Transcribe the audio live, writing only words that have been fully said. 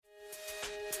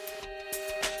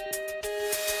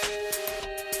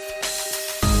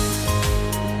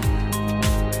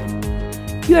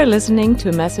You are listening to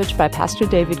a message by Pastor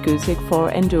David Guzik for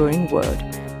Enduring Word.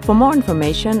 For more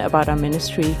information about our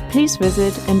ministry, please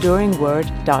visit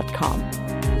enduringword.com.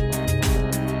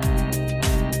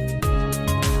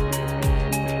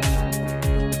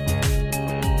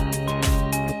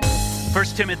 1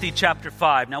 Timothy chapter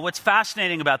 5. Now, what's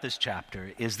fascinating about this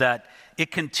chapter is that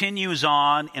it continues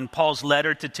on in Paul's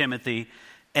letter to Timothy,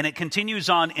 and it continues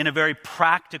on in a very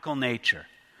practical nature.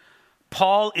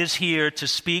 Paul is here to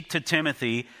speak to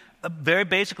Timothy very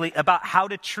basically about how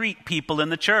to treat people in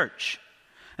the church.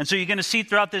 And so you're going to see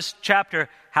throughout this chapter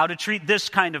how to treat this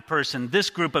kind of person, this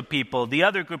group of people, the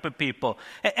other group of people.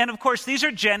 And of course, these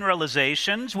are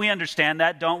generalizations. We understand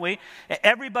that, don't we?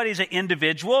 Everybody's an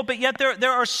individual, but yet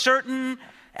there are certain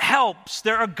helps,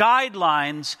 there are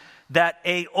guidelines that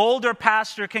an older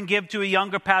pastor can give to a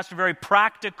younger pastor, very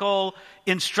practical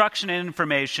instruction and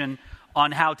information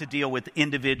on how to deal with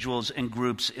individuals and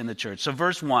groups in the church. So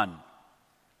verse 1,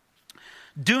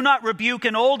 do not rebuke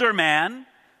an older man,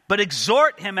 but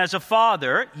exhort him as a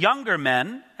father, younger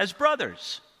men as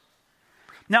brothers.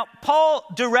 Now, Paul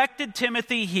directed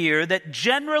Timothy here that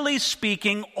generally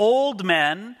speaking, old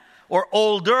men or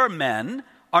older men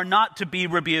are not to be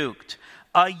rebuked.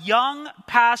 A young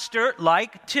pastor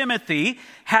like Timothy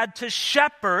had to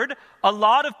shepherd a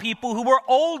lot of people who were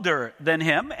older than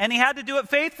him, and he had to do it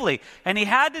faithfully. And he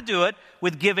had to do it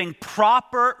with giving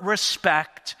proper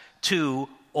respect to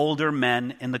older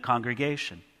men in the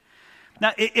congregation.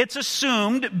 Now, it's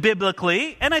assumed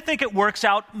biblically, and I think it works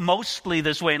out mostly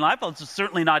this way in life. Well, it's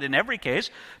certainly not in every case,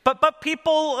 but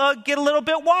people get a little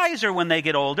bit wiser when they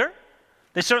get older.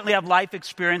 They certainly have life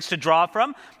experience to draw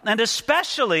from, and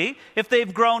especially if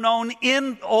they've grown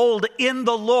old in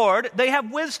the Lord, they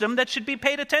have wisdom that should be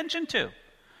paid attention to.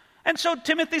 And so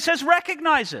Timothy says,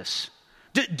 recognize this.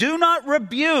 Do not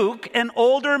rebuke an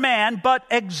older man, but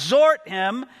exhort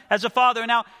him as a father.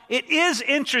 Now, it is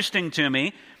interesting to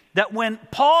me that when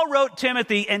Paul wrote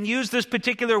Timothy and used this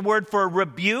particular word for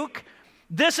rebuke,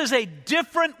 this is a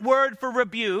different word for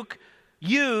rebuke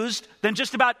used than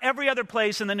just about every other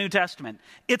place in the New Testament.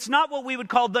 It's not what we would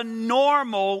call the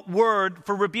normal word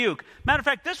for rebuke. Matter of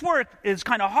fact, this word is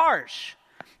kind of harsh.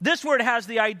 This word has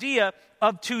the idea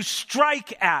of to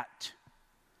strike at.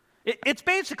 It's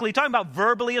basically talking about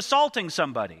verbally assaulting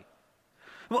somebody.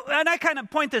 Well, and I kind of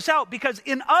point this out because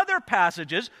in other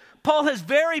passages, Paul has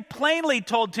very plainly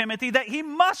told Timothy that he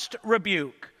must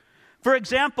rebuke. For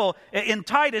example, in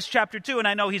Titus chapter 2, and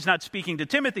I know he's not speaking to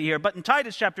Timothy here, but in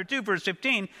Titus chapter 2, verse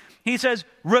 15, he says,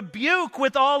 rebuke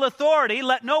with all authority,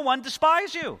 let no one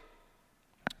despise you.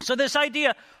 So this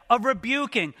idea of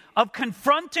rebuking, of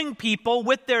confronting people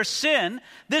with their sin,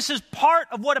 this is part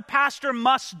of what a pastor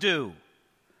must do.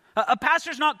 A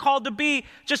pastor's not called to be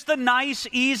just the nice,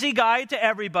 easy guy to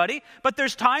everybody, but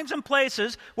there's times and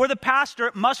places where the pastor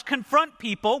must confront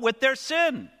people with their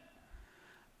sin.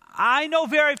 I know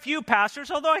very few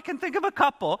pastors, although I can think of a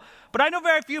couple, but I know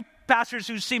very few pastors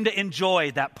who seem to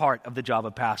enjoy that part of the job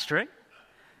of pastoring.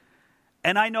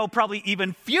 And I know probably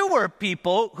even fewer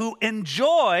people who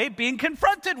enjoy being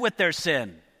confronted with their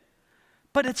sin.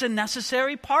 But it's a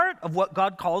necessary part of what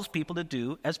God calls people to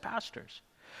do as pastors.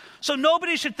 So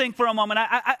nobody should think for a moment,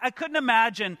 I couldn't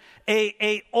imagine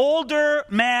a older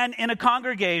man in a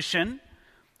congregation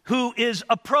who is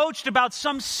approached about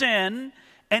some sin,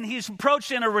 and he's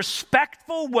approached in a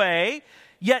respectful way,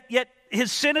 yet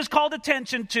his sin is called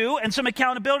attention to, and some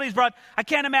accountability is brought. I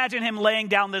can't imagine him laying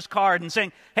down this card and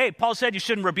saying, hey, Paul said you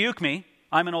shouldn't rebuke me.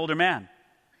 I'm an older man.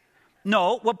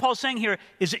 No, what Paul's saying here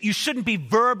is that you shouldn't be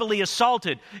verbally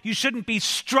assaulted. You shouldn't be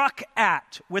struck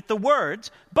at with the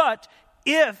words, but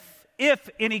if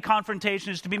any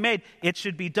confrontation is to be made, it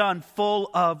should be done full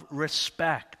of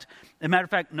respect. As a matter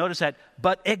of fact, notice that,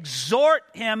 but exhort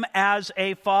him as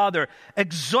a father.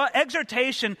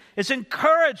 Exhortation is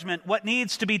encouragement, what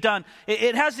needs to be done.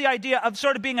 It has the idea of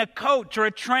sort of being a coach or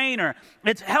a trainer.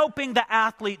 It's helping the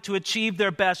athlete to achieve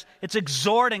their best. It's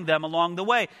exhorting them along the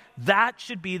way. That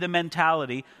should be the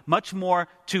mentality, much more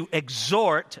to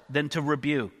exhort than to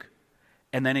rebuke.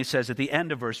 And then he says at the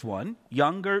end of verse 1,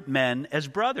 younger men as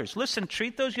brothers. Listen,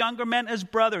 treat those younger men as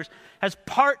brothers, as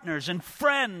partners and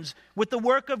friends with the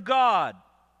work of God.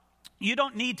 You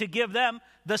don't need to give them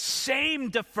the same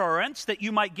deference that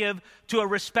you might give to a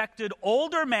respected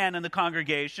older man in the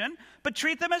congregation, but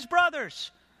treat them as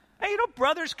brothers. Hey,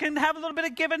 brothers can have a little bit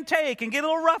of give and take and get a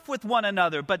little rough with one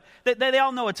another, but they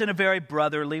all know it's in a very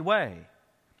brotherly way.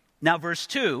 Now, verse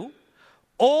 2,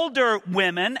 older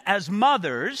women as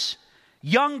mothers,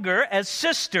 younger as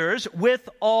sisters with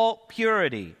all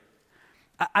purity.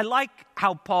 I like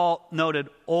how Paul noted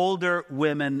older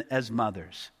women as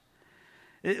mothers.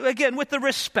 Again, with the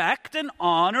respect and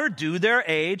honor due their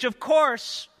age, of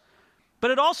course. But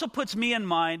it also puts me in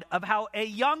mind of how a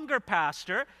younger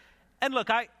pastor, and look,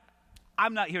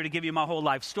 I'm not here to give you my whole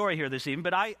life story here this evening,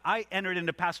 but I entered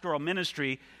into pastoral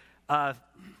ministry. Boy,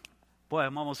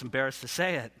 I'm almost embarrassed to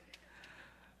say it.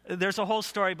 There's a whole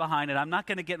story behind it. I'm not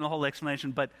going to get in the whole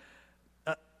explanation, but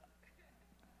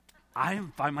I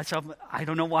find myself, I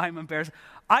don't know why I'm embarrassed.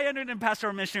 I entered into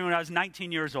pastoral ministry when I was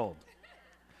 19 years old.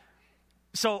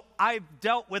 So I've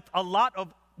dealt with a lot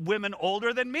of women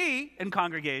older than me in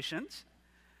congregations.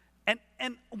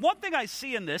 And one thing I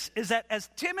see in this is that as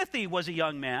Timothy was a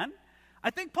young man, I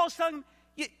think Paul's telling him,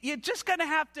 you're just going to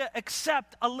have to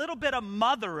accept a little bit of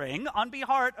mothering on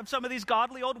behalf of some of these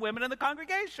godly old women in the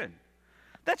congregation.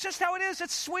 That's just how it is.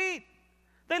 It's sweet.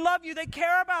 They love you. They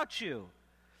care about you.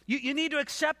 You need to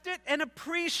accept it and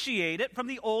appreciate it from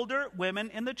the older women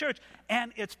in the church.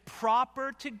 And it's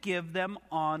proper to give them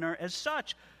honor as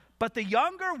such. But the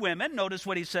younger women, notice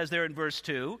what he says there in verse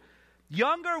 2,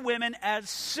 younger women as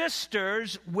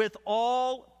sisters with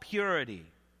all purity.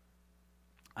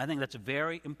 I think that's a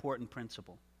very important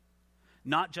principle.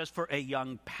 Not just for a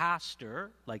young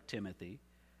pastor like Timothy,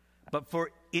 but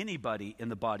for anybody in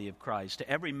the body of Christ, to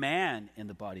every man in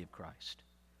the body of Christ.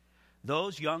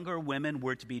 Those younger women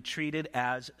were to be treated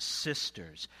as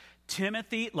sisters.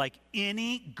 Timothy, like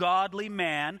any godly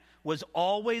man, was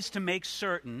always to make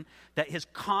certain that his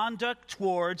conduct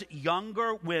towards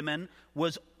younger women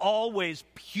was always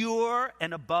pure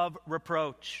and above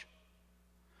reproach.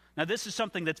 Now, this is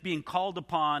something that's being called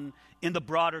upon in the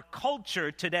broader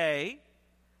culture today,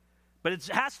 but it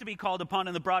has to be called upon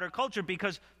in the broader culture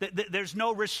because there's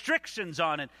no restrictions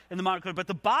on it in the modern culture. But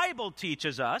the Bible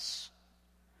teaches us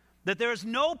that there is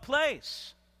no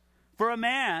place for a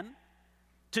man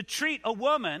to treat a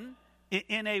woman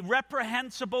in a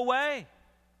reprehensible way.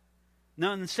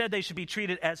 No, instead they should be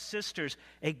treated as sisters.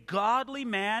 A godly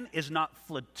man is not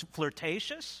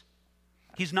flirtatious.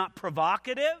 He's not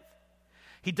provocative.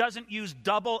 He doesn't use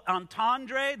double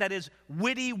entendre, that is,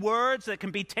 witty words that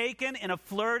can be taken in a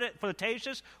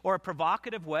flirtatious or a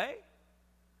provocative way.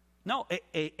 No,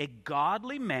 a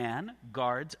godly man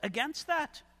guards against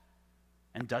that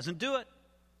and doesn't do it.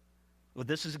 Well,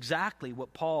 this is exactly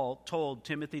what Paul told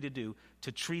Timothy to do,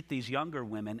 to treat these younger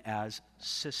women as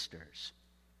sisters.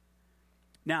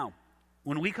 Now,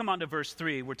 when we come on to verse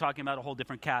 3, we're talking about a whole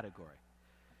different category.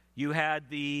 You had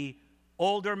the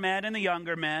older men and the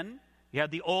younger men. You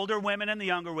had the older women and the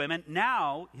younger women.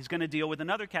 Now, he's going to deal with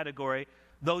another category,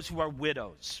 those who are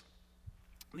widows.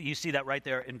 You see that right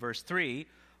there in verse 3.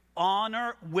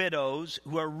 Honor widows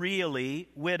who are really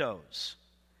widows.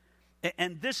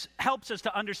 And this helps us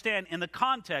to understand in the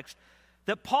context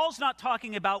that Paul's not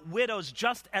talking about widows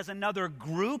just as another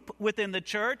group within the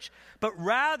church, but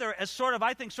rather as sort of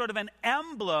an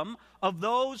emblem of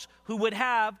those who would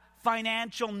have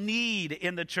financial need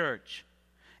in the church.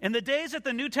 In the days that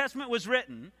the New Testament was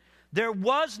written, there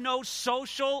was no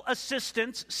social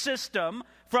assistance system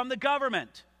from the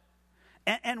government.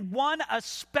 And one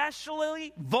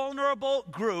especially vulnerable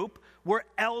group were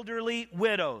elderly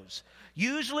widows.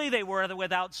 Usually they were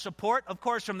without support, of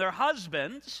course, from their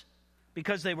husbands,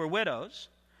 because they were widows,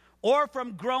 or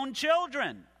from grown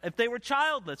children, if they were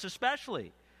childless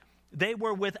especially. They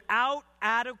were without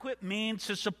adequate means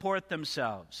to support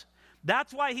themselves.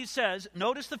 That's why he says,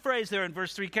 notice the phrase there in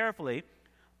verse 3 carefully,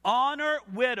 honor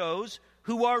widows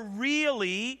who are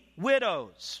really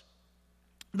widows.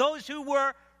 Those who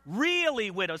were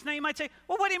really widows. Now you might say,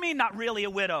 well, what do you mean not really a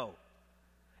widow?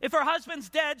 If her husband's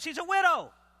dead, she's a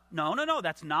widow. No,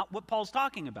 that's not what Paul's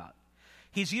talking about.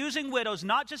 He's using widows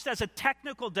not just as a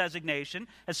technical designation,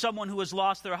 as someone who has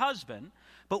lost their husband,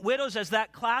 but widows as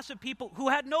that class of people who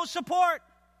had no support.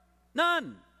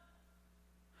 None.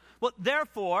 Well,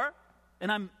 therefore,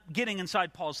 and I'm getting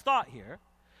inside Paul's thought here,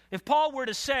 if Paul were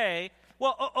to say,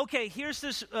 well, okay, here's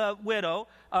this widow.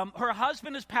 Her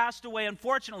husband has passed away,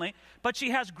 unfortunately, but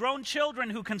she has grown children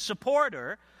who can support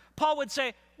her. Paul would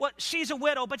say, well, she's a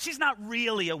widow, but she's not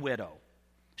really a widow.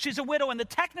 She's a widow in the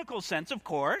technical sense, of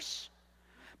course,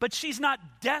 but she's not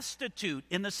destitute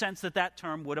in the sense that that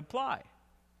term would apply.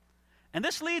 And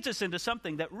this leads us into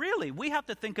something that really we have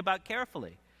to think about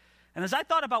carefully. And as I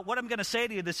thought about what I'm going to say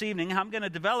to you this evening, how I'm going to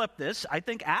develop this, I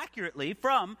think accurately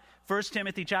from 1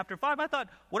 Timothy chapter 5, I thought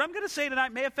what I'm going to say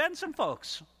tonight may offend some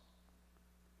folks.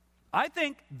 I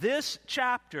think this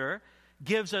chapter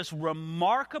gives us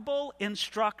remarkable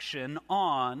instruction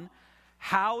on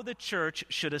how the church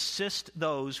should assist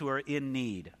those who are in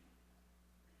need.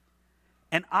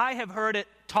 And I have heard it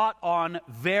taught on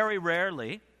very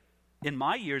rarely in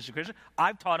my years of Christian.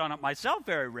 I've taught on it myself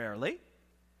very rarely.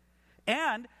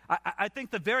 And I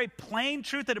think the very plain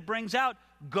truth that it brings out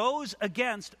goes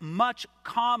against much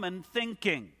common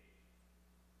thinking.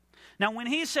 Now, when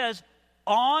he says,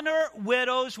 honor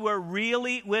widows who are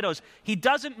really widows, he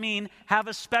doesn't mean have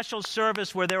a special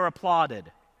service where they're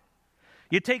applauded.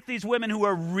 You take these women who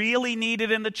are really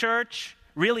needed in the church,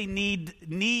 really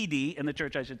needy in the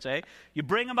church, I should say. You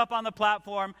bring them up on the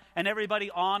platform, and everybody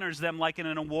honors them like in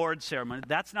an award ceremony.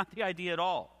 That's not the idea at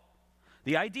all.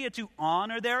 The idea to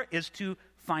honor there is to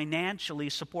financially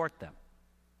support them.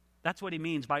 That's what he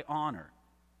means by honor.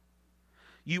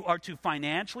 You are to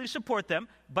financially support them,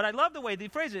 but I love the way they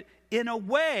phrase it, in a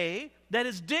way that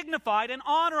is dignified and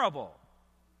honorable.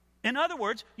 In other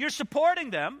words, you're supporting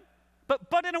them,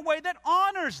 but in a way that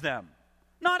honors them.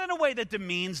 Not in a way that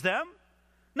demeans them,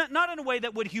 not in a way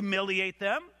that would humiliate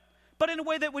them, but in a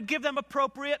way that would give them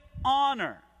appropriate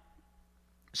honor.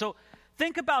 So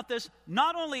think about this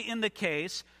not only in the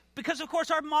case, because of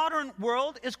course our modern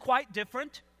world is quite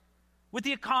different with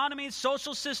the economy,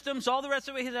 social systems, all the rest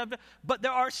of it, but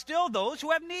there are still those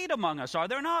who have need among us, are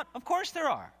there not? Of course there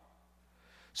are.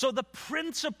 So the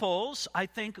principles, I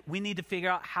think we need to figure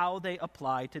out how they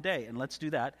apply today. And let's do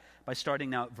that by starting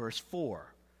now at verse 4.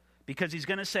 Because he's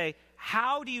going to say,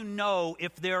 how do you know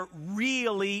if they're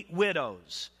really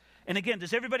widows? And again,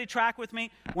 does everybody track with me?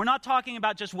 We're not talking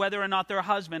about just whether or not their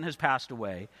husband has passed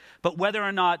away, but whether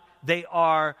or not they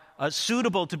are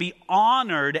suitable to be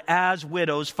honored as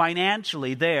widows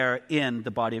financially there in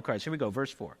the body of Christ. Here we go,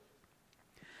 verse 4.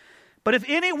 But if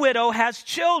any widow has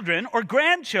children or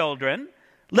grandchildren,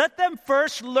 let them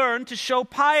first learn to show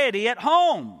piety at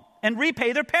home and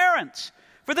repay their parents,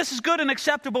 for this is good and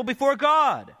acceptable before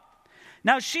God.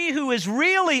 Now she who is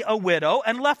really a widow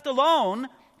and left alone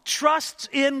trusts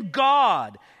in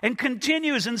God and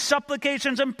continues in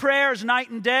supplications and prayers night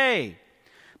and day.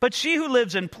 But she who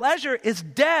lives in pleasure is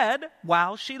dead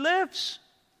while she lives.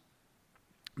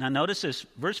 Now notice this,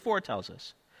 verse 4 tells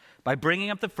us, by bringing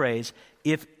up the phrase,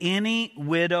 if any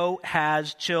widow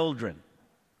has children.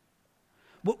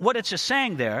 What it's just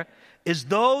saying there is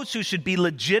those who should be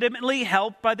legitimately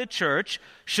helped by the church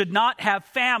should not have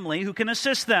family who can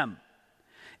assist them.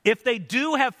 If they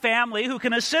do have family who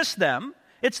can assist them,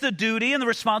 it's the duty and the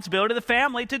responsibility of the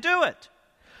family to do it.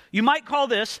 You might call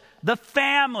this the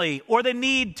family or the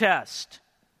need test.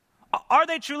 Are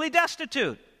they truly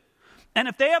destitute? And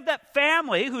if they have that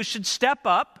family who should step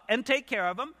up and take care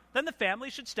of them, then the family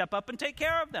should step up and take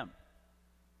care of them.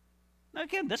 Now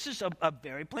again, this is a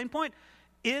very plain point.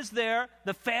 Is there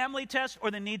the family test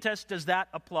or the need test? Does that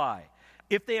apply?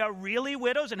 If they are really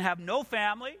widows and have no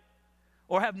family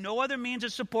or have no other means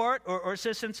of support or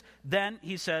assistance, then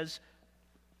he says,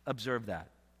 observe that.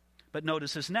 But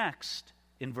notice this next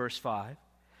in verse 5.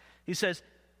 He says,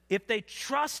 if they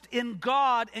trust in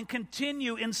God and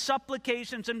continue in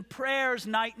supplications and prayers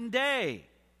night and day.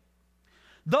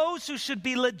 Those who should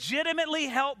be legitimately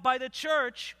helped by the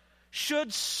church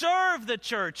should serve the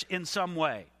church in some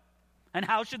way. And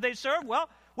how should they serve? Well,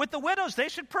 with the widows, they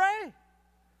should pray.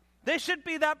 They should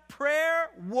be that prayer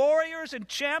warriors and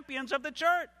champions of the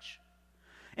church.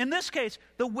 In this case,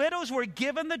 the widows were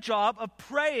given the job of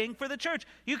praying for the church.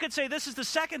 You could say this is the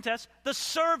second test, the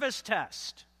service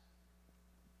test.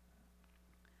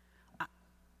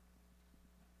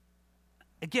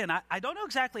 Again, I don't know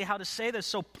exactly how to say this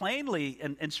so plainly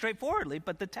and straightforwardly,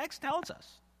 but the text tells us.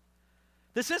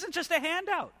 This isn't just a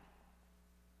handout.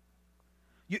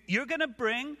 You're going to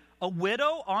bring a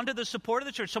widow onto the support of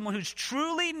the church, someone who's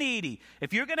truly needy.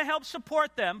 If you're going to help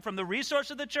support them from the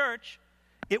resource of the church,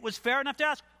 it was fair enough to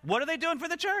ask, what are they doing for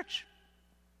the church?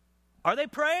 Are they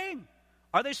praying?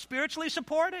 Are they spiritually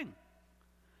supporting?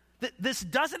 This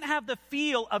doesn't have the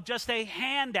feel of just a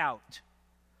handout,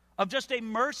 of just a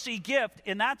mercy gift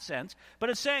in that sense, but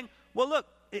it's saying, well, look,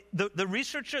 the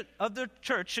research of the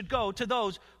church should go to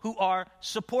those who are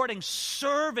supporting,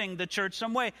 serving the church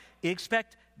some way.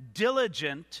 Expect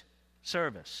diligent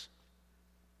service.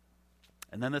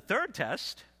 And then the third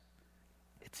test,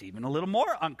 it's even a little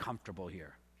more uncomfortable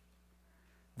here.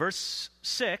 Verse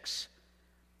 6,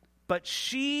 but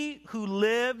she who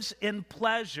lives in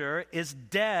pleasure is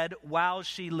dead while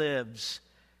she lives.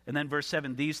 And then verse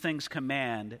 7, these things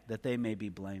command that they may be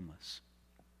blameless.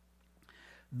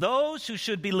 Those who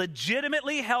should be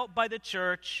legitimately helped by the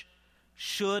church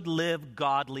should live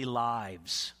godly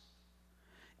lives.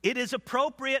 It is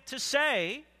appropriate to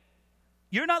say,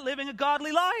 you're not living a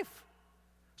godly life,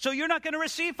 so you're not going to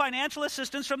receive financial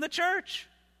assistance from the church.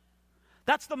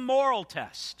 That's the moral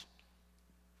test.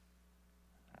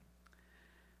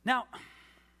 Now,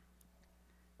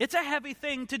 it's a heavy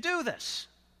thing to do this.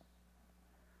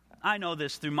 I know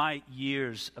this through my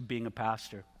years of being a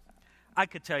pastor. I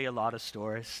could tell you a lot of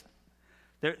stories.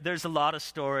 There's a lot of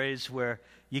stories where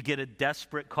you get a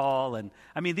desperate call, and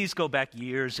I mean, these go back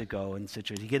years ago in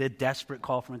situations. You get a desperate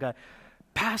call from a guy,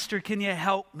 Pastor, can you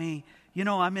help me? You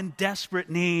know, I'm in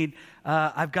desperate need.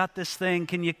 I've got this thing.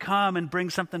 Can you come and bring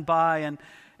something by?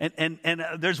 And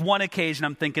there's one occasion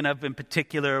I'm thinking of in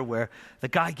particular where the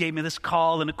guy gave me this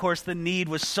call, and of course the need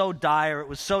was so dire, it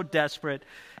was so desperate.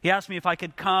 He asked me if I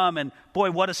could come, and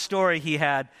boy, what a story he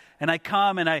had. And I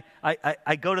come, and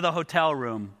I go to the hotel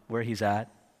room where he's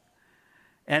at.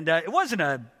 And it wasn't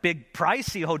a big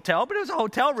pricey hotel, but it was a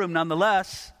hotel room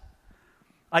nonetheless.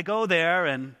 I go there,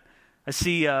 and I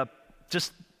see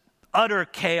just utter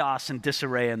chaos and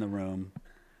disarray in the room.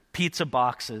 Pizza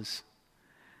boxes.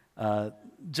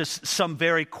 Just some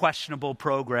very questionable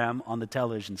program on the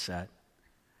television set.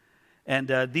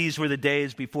 And these were the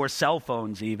days before cell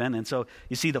phones even. And so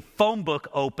you see the phone book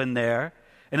open there,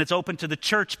 and it's open to the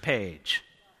church page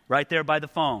right there by the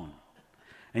phone.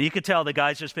 And you could tell the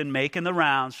guy's just been making the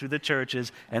rounds through the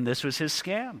churches, and this was his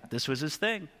scam. This was his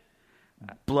thing.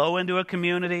 Blow into a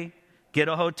community, get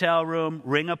a hotel room,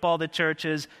 ring up all the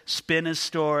churches, spin his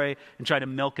story, and try to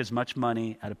milk as much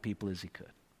money out of people as he could.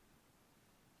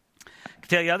 I can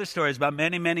tell you other stories about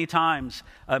many, many times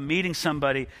meeting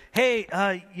somebody.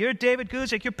 Hey, you're David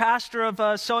Guzik, you're pastor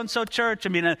of so-and-so church. I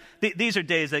mean, these are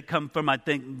days that come from, I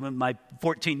think, my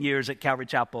 14 years at Calvary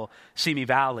Chapel, Simi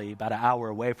Valley, about an hour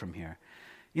away from here.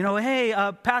 You know, hey,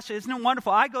 Pastor, isn't it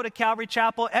wonderful? I go to Calvary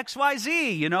Chapel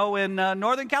XYZ, you know, in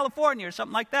Northern California or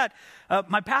something like that.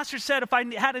 My pastor said if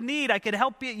I had a need, I could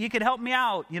help you. You could help me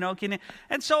out, you know.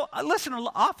 And so, listen,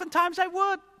 oftentimes I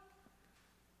would.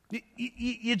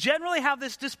 You generally have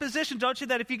this disposition, don't you,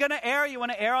 that if you're going to err, you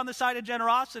want to err on the side of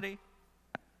generosity.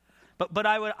 But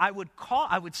I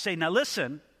would say, now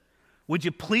listen, would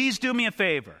you please do me a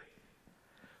favor?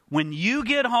 When you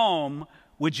get home,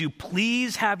 would you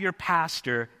please have your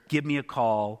pastor give me a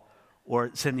call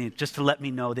or send me just to let me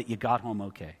know that you got home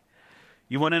okay?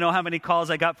 You want to know how many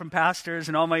calls I got from pastors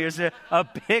in all my years? A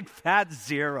big fat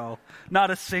zero.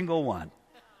 Not a single one.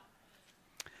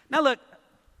 Now look,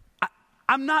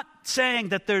 I'm not saying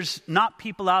that there's not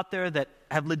people out there that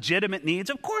have legitimate needs.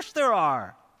 Of course there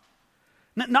are.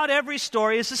 Not every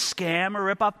story is a scam or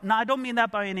rip-off. No, I don't mean that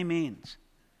by any means.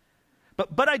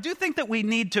 But I do think that we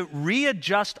need to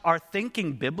readjust our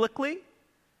thinking biblically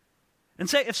and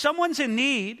say if someone's in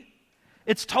need,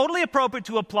 it's totally appropriate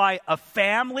to apply a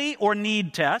family or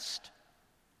need test.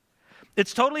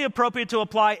 It's totally appropriate to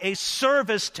apply a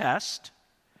service test.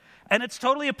 And it's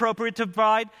totally appropriate to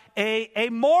provide a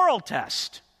moral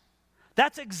test.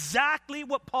 That's exactly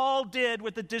what Paul did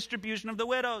with the distribution of the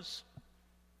widows.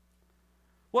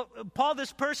 Well, Paul,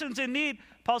 this person's in need.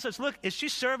 Paul says, look, is she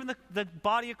serving the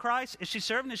body of Christ? Is she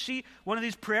serving? Is she one of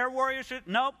these prayer warriors?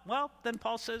 No. Well, then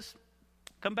Paul says,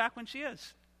 come back when she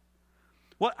is.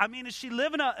 Well, I mean, is she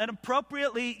living an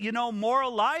appropriately,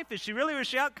 moral life? Is she really, or is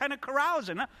she out kind of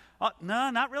carousing? No,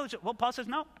 not really. Well, Paul says,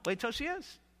 no, wait till she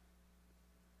is.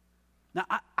 Now,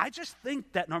 I just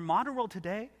think that in our modern world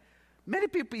today, many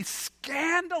people be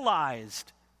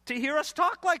scandalized to hear us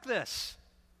talk like this.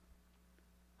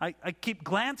 I keep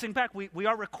glancing back. We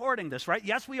are recording this, right?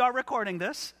 Yes, we are recording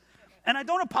this. And I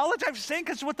don't apologize for saying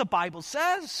because it's what the Bible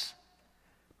says.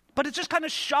 But it's just kind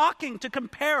of shocking to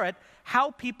compare it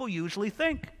how people usually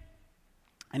think.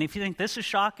 And if you think this is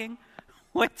shocking,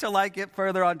 wait till I get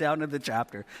further on down in the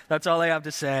chapter. That's all I have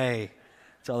to say.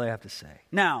 That's all I have to say.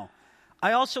 Now,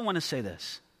 I also want to say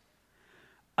this.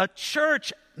 A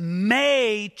church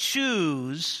may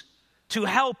choose to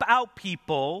help out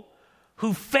people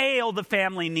who fail the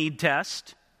family need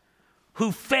test,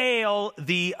 who fail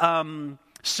the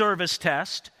service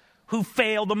test, who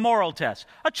fail the moral test.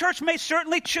 A church may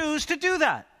certainly choose to do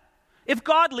that. If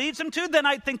God leads them to, then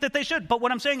I think that they should. But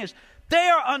what I'm saying is, they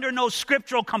are under no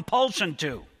scriptural compulsion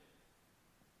to.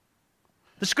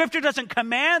 The scripture doesn't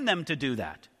command them to do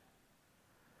that.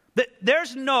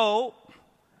 There's no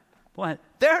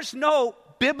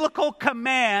biblical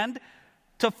command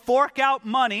to fork out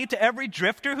money to every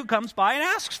drifter who comes by and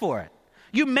asks for it.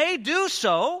 You may do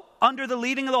so under the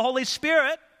leading of the Holy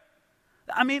Spirit.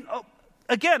 I mean,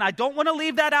 again, I don't want to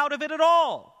leave that out of it at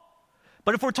all.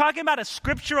 But if we're talking about a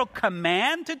scriptural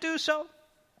command to do so,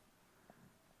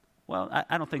 well,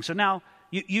 I don't think so. Now,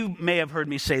 you may have heard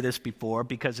me say this before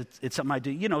because it's something I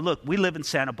do. Look, we live in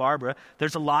Santa Barbara.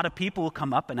 There's a lot of people who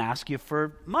come up and ask you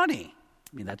for money.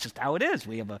 I mean, that's just how it is.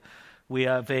 We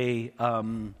have a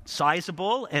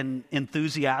sizable and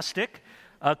enthusiastic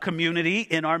community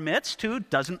in our midst who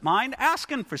doesn't mind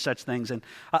asking for such things. And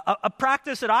a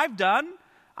practice that I've done,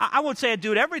 I won't say I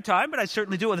do it every time, but I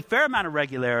certainly do it with a fair amount of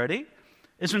regularity,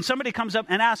 is when somebody comes up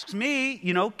and asks me,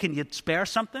 can you spare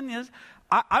something?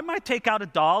 I might take out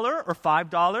 $1 or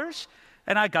 $5,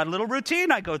 and I got a little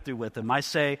routine I go through with them. I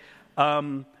say,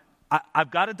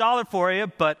 I've got $1 for you,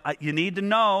 but you need to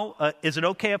know, is it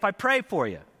okay if I pray for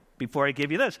you before I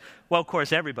give you this? Well, of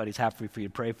course, everybody's happy for you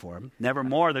to pray for them. Never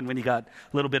more than when you got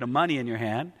a little bit of money in your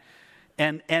hand.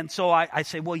 And so I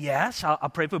say, well, yes, I'll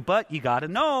pray for you, but you got to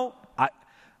know,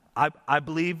 I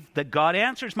believe that God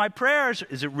answers my prayers.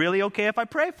 Is it really okay if I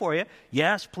pray for you?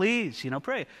 Yes, please,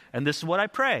 pray. And this is what I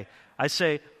pray. I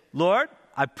say, Lord,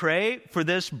 I pray for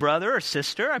this brother or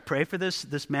sister. I pray for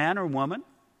this man or woman.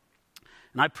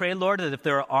 And I pray, Lord, that if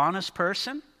they're an honest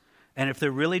person and if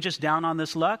they're really just down on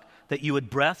this luck, that you would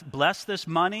bless this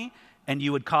money and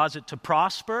you would cause it to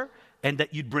prosper and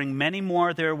that you'd bring many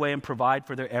more their way and provide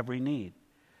for their every need.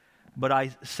 But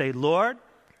I say, Lord,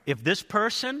 if this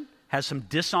person has some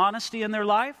dishonesty in their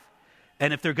life,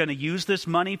 and if they're going to use this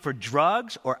money for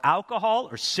drugs or alcohol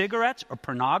or cigarettes or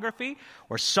pornography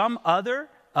or some other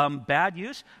bad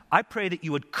use, I pray that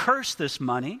you would curse this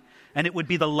money and it would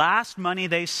be the last money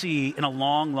they see in a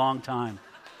long, long time.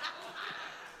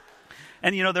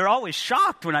 And they're always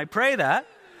shocked when I pray that,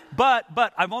 but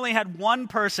I've only had one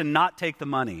person not take the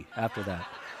money after that.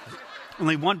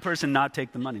 Only one person not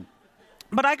take the money.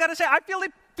 But I got to say, I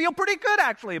feel pretty good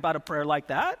actually about a prayer like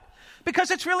that,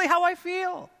 because it's really how I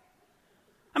feel.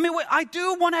 I mean, I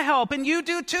do want to help, and you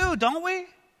do too, don't we?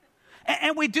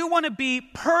 And we do want to be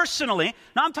personally,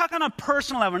 now I'm talking on a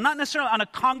personal level, not necessarily on a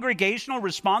congregational,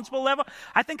 responsible level.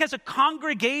 I think as a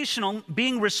congregational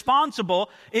being responsible,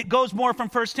 it goes more from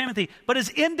 1 Timothy. But as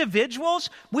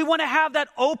individuals, we want to have that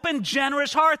open,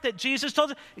 generous heart that Jesus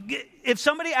told us. If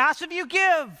somebody asks of you,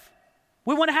 give.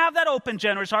 We want to have that open,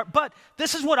 generous heart. But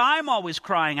this is what I'm always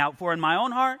crying out for in my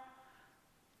own heart.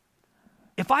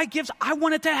 If I give, I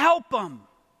want it to help them.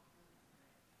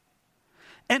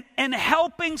 And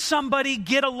helping somebody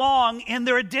get along in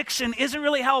their addiction isn't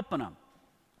really helping them.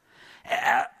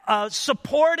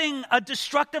 Supporting a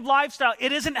destructive lifestyle,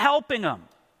 it isn't helping them.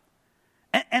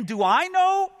 And do I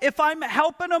know if I'm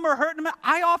helping them or hurting them?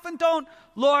 I often don't.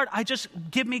 Lord,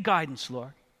 give me guidance,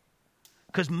 Lord.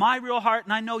 Because my real heart,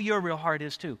 and I know your real heart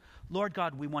is too. Lord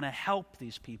God, we want to help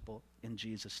these people in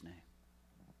Jesus' name.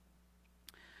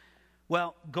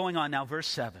 Well, going on now, verse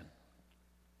 7.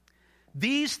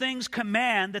 These things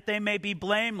command that they may be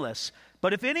blameless.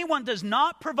 But if anyone does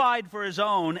not provide for his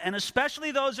own, and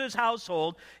especially those of his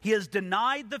household, he has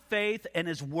denied the faith and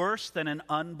is worse than an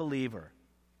unbeliever.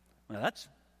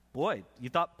 Well, you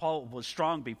thought Paul was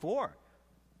strong before.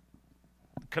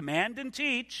 Command and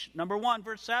teach, number 1,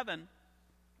 verse 7.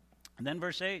 And then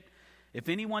verse 8. If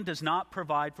anyone does not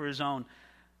provide for his own.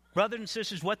 Brothers and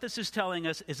sisters, what this is telling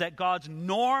us is that God's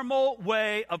normal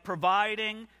way of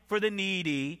providing for the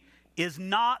needy is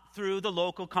not through the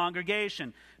local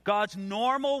congregation. God's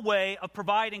normal way of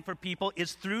providing for people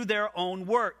is through their own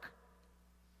work.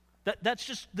 That's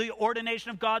just the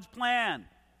ordination of God's plan.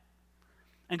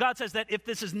 And God says that if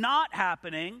this is not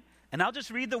happening, and I'll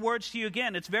just read the words to you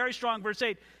again. It's very strong, verse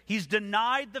 8. He's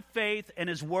denied the faith and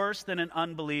is worse than an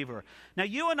unbeliever. Now,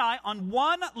 you and I, on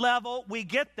one level, we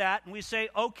get that, and we say,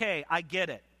 okay, I get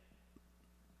it.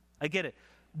 I get it.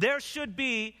 There should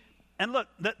be, and look,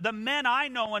 the men I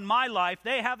know in my life,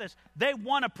 they have this. They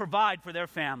want to provide for their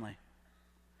family.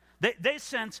 They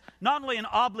sense not only an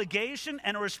obligation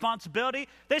and a responsibility,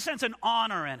 they sense an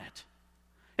honor in it.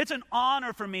 It's an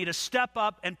honor for me to step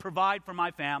up and provide for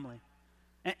my family.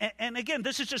 And again,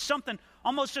 this is just something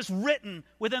almost just written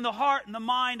within the heart and the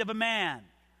mind of a man.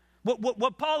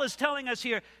 What Paul is telling us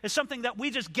here is something that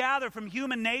we just gather from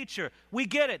human nature. We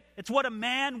get it. It's what a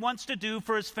man wants to do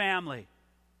for his family.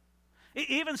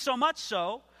 Even so much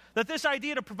so that this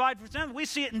idea to provide for his family, we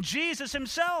see it in Jesus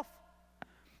himself.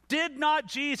 Did not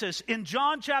Jesus, in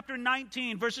John chapter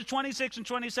 19, verses 26 and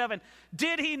 27,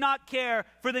 did he not care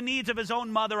for the needs of his own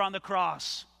mother on the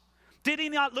cross? Did he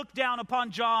not look down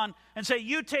upon John and say,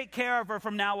 you take care of her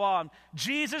from now on?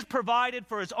 Jesus provided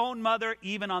for his own mother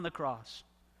even on the cross.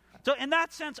 So in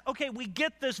that sense, okay, we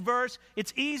get this verse.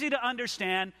 It's easy to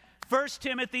understand. 1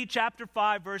 Timothy chapter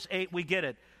 5, verse 8, we get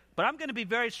it. But I'm going to be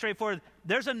very straightforward.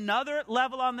 There's another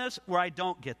level on this where I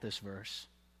don't get this verse.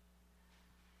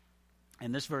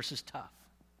 And this verse is tough.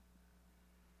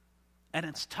 And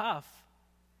it's tough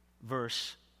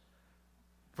verse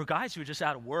for guys who are just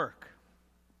out of work.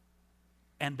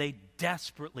 And they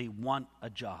desperately want a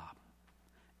job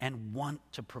and want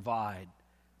to provide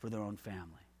for their own family.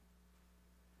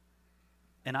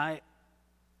 And I've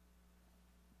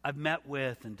met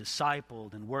with and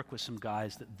discipled and worked with some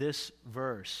guys that this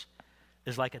verse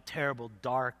is like a terrible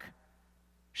dark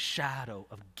shadow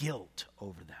of guilt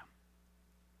over them.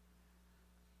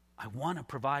 I want to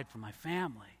provide for my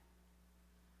family.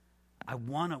 I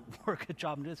want to work a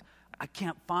job and do this. I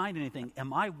can't find anything.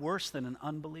 Am I worse than an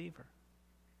unbeliever?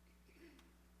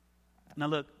 Now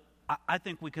look, I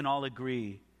think we can all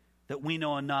agree that we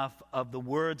know enough of the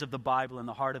words of the Bible and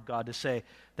the heart of God to say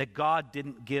that God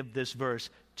didn't give this verse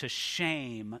to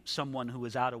shame someone who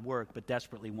was out of work but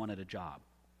desperately wanted a job.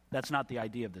 That's not the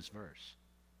idea of this verse.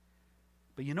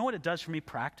 But you know what it does for me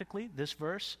practically, this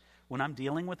verse, when I'm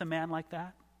dealing with a man like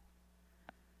that?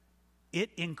 It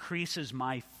increases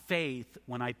my faith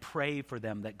when I pray for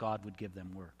them that God would give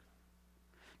them work.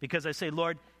 Because I say,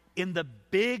 Lord, in the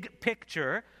big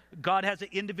picture, God has an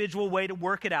individual way to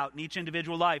work it out in each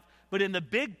individual life. But in the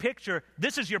big picture,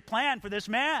 this is your plan for this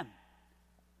man.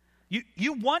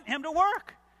 You want him to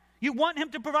work. You want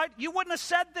him to provide. You wouldn't have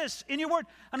said this in your word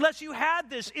unless you had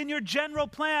this in your general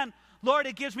plan. Lord,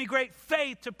 it gives me great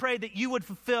faith to pray that you would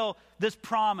fulfill this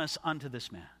promise unto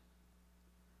this man.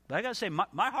 But I got to say,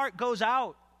 my heart goes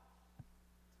out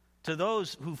to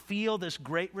those who feel this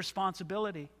great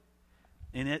responsibility.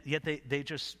 And yet they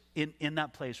just, in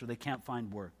that place where they can't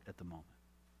find work at the moment.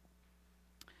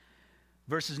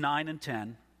 Verses 9 and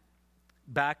 10,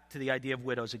 back to the idea of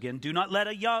widows again. Do not let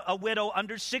a widow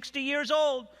under 60 years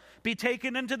old be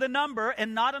taken into the number,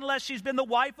 and not unless she's been the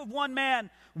wife of one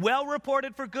man, well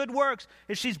reported for good works,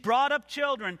 if she's brought up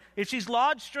children, if she's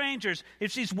lodged strangers,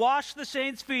 if she's washed the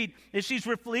saints' feet, if she's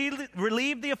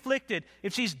relieved the afflicted,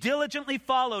 if she's diligently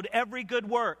followed every good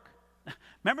work.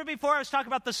 Remember before I was talking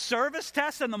about the service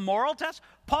test and the moral test?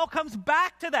 Paul comes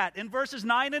back to that in verses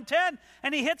 9 and 10,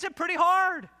 and he hits it pretty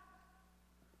hard.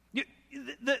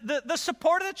 The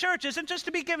support of the church isn't just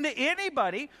to be given to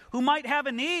anybody who might have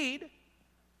a need.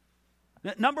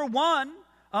 Number one,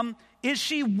 is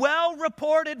she well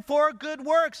reported for good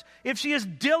works? If she has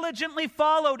diligently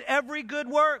followed every good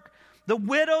work. The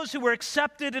widows who were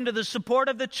accepted into the support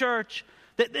of the church,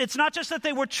 it's not just that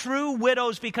they were true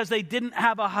widows because they didn't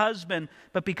have a husband,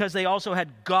 but because they also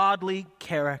had godly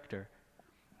character.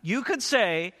 You could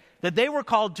say that they were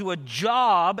called to a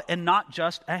job and not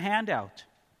just a handout.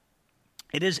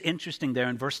 It is interesting there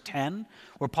in verse 10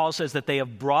 where Paul says that they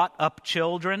have brought up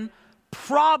children.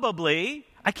 Probably,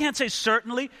 I can't say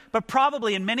certainly, but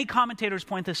probably, and many commentators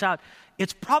point this out,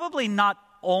 it's probably not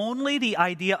only the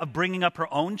idea of bringing up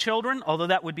her own children, although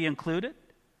that would be included,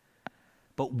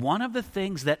 but one of the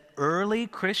things that early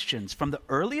Christians, from the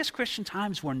earliest Christian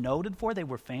times, were noted for, they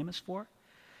were famous for,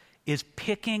 is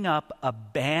picking up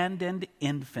abandoned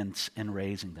infants and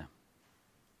raising them.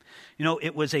 You know,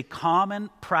 it was a common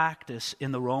practice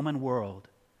in the Roman world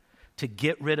to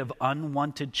get rid of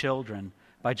unwanted children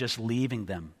by just leaving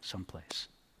them someplace.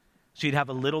 So you'd have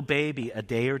a little baby a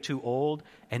day or two old,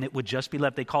 and it would just be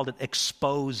left. They called it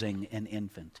exposing an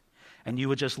infant. And you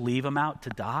would just leave them out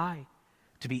to die,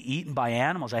 to be eaten by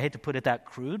animals. I hate to put it that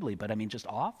crudely, but I mean just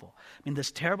awful. I mean this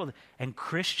terrible. And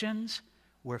Christians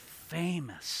were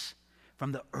famous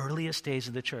from the earliest days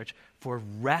of the church for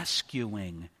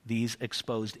rescuing these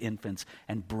exposed infants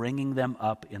and bringing them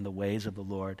up in the ways of the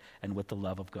Lord and with the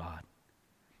love of God.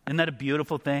 Isn't that a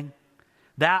beautiful thing?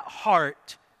 That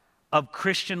heart of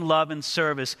Christian love and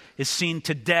service is seen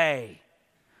today.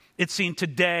 It's seen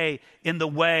today in the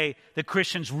way that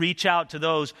Christians reach out to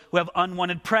those who have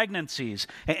unwanted pregnancies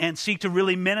and seek to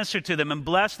really minister to them and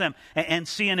bless them and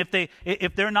see, and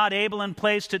if they're not able in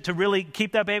place to really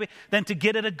keep that baby, then to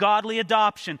get it a godly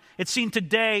adoption. It's seen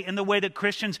today in the way that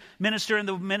Christians minister in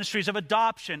the ministries of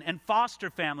adoption and foster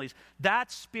families.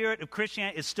 That spirit of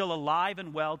Christianity is still alive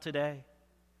and well today.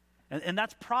 And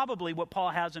that's probably what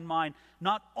Paul has in mind,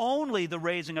 not only the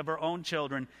raising of our own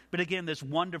children, but again, this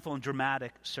wonderful and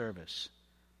dramatic service.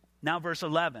 Now, verse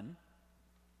 11.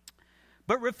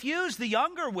 But refuse the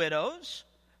younger widows,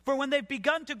 for when they've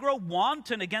begun to grow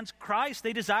wanton against Christ,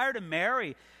 they desire to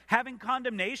marry, having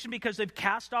condemnation because they've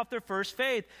cast off their first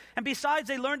faith. And besides,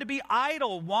 they learn to be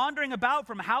idle, wandering about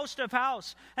from house to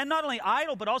house. And not only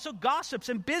idle, but also gossips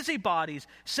and busybodies,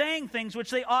 saying things which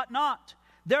they ought not.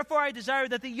 Therefore, I desire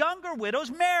that the younger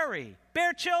widows marry,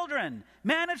 bear children,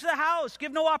 manage the house,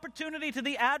 give no opportunity to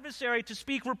the adversary to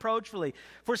speak reproachfully.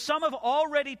 For some have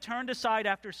already turned aside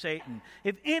after Satan.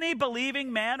 If any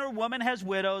believing man or woman has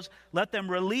widows, let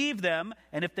them relieve them.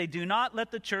 And if they do not,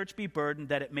 let the church be burdened,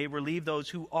 that it may relieve those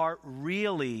who are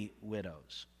really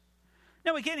widows.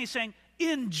 Now, again, he's saying,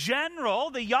 in general,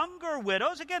 the younger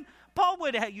widows, again, Paul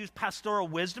would use pastoral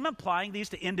wisdom, applying these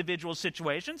to individual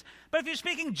situations. But if you're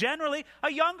speaking generally, a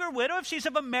younger widow, if she's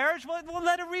of a marriage, well,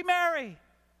 let her remarry.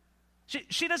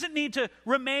 She doesn't need to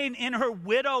remain in her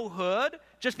widowhood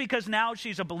just because now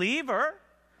she's a believer.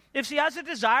 If she has a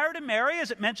desire to marry,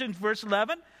 as it mentions in verse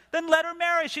 11, then let her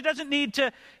marry. She doesn't need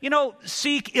to,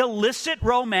 seek illicit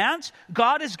romance.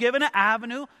 God has given an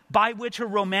avenue by which her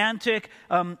romantic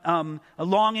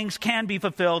longings can be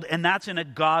fulfilled, and that's in a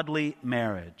godly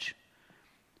marriage.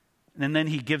 And then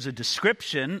he gives a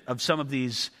description of some of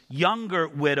these younger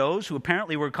widows who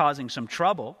apparently were causing some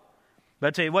trouble. But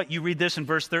I tell you what, you read this in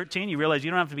verse 13, you realize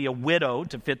you don't have to be a widow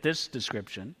to fit this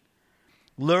description.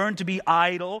 Learn to be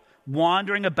idle,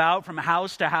 wandering about from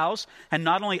house to house, and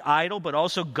not only idle, but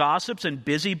also gossips and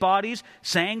busybodies,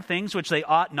 saying things which they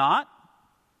ought not.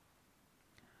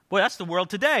 Boy, that's the world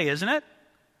today, isn't it?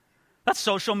 That's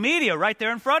social media right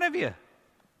there in front of you.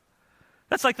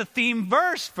 That's like the theme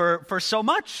verse for so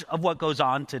much of what goes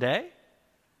on today.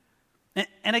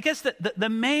 And I guess the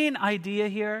main idea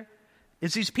here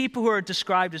is these people who are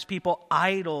described as people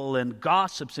idle and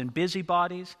gossips and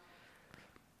busybodies,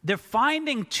 they're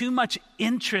finding too much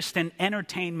interest and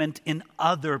entertainment in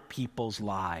other people's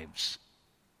lives.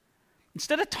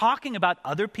 Instead of talking about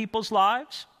other people's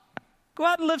lives, go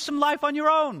out and live some life on your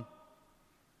own.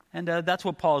 And that's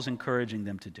what Paul's encouraging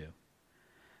them to do.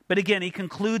 But again, he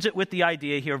concludes it with the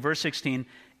idea here, verse 16,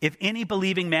 if any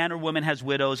believing man or woman has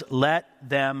widows, let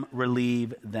them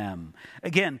relieve them.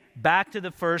 Again, back to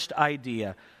the first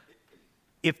idea.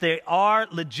 If they are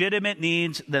legitimate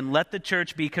needs, then let the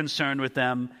church be concerned with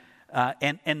them.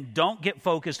 And don't get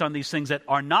focused on these things that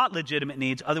are not legitimate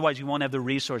needs. Otherwise, you won't have the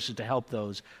resources to help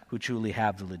those who truly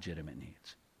have the legitimate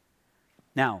needs.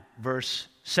 Now, verse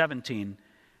 17,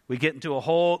 we get into a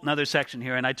whole another section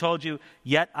here. And I told you,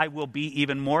 yet I will be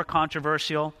even more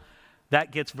controversial.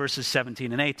 That gets verses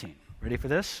 17 and 18. Ready for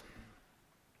this?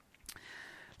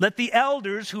 Let the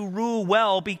elders who rule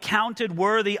well be counted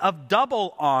worthy of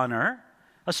double honor,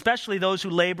 especially those who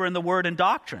labor in the word and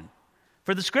doctrine.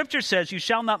 For the scripture says, you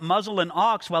shall not muzzle an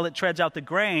ox while it treads out the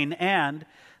grain, and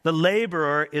the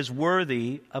laborer is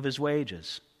worthy of his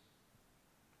wages.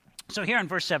 So here in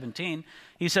verse 17,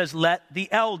 he says, let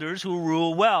the elders who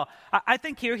rule well. I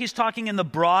think here he's talking in the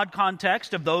broad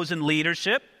context of those in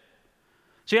leadership.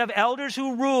 So you have elders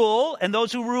who rule, and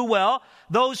those who rule well,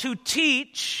 those who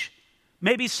teach.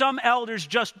 Maybe some elders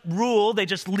just rule, they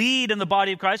just lead in the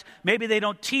body of Christ. Maybe they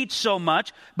don't teach so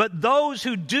much. But those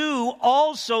who do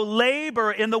also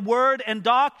labor in the word and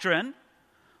doctrine.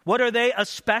 What are they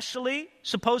especially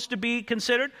supposed to be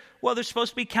considered? Well, they're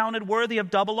supposed to be counted worthy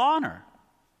of double honor.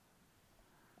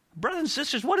 Brothers and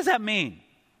sisters, what does that mean?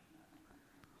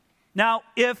 Now,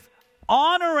 if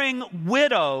honoring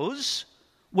widows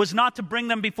was not to bring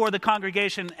them before the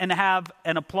congregation and have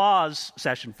an applause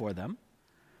session for them,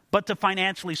 but to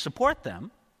financially support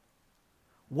them,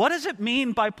 what does it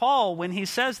mean by Paul when he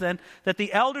says then that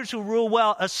the elders who rule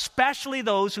well, especially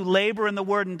those who labor in the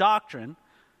word and doctrine,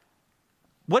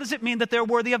 what does it mean that they're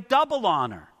worthy of double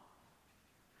honor?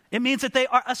 It means that they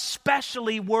are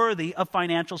especially worthy of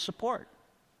financial support.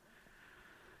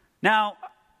 Now,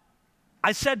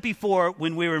 I said before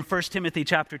when we were in 1 Timothy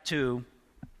chapter 2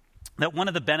 that one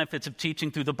of the benefits of teaching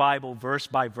through the Bible verse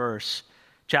by verse,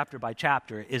 chapter by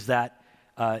chapter, is that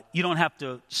you don't have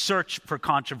to search for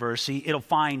controversy. It'll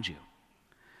find you.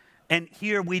 And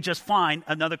here we just find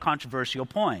another controversial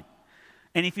point.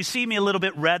 And if you see me a little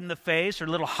bit red in the face or a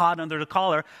little hot under the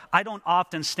collar, I don't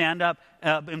often stand up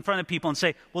in front of people and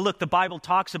say, well, look, the Bible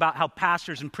talks about how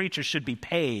pastors and preachers should be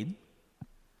paid.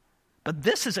 But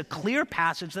this is a clear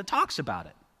passage that talks about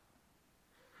it.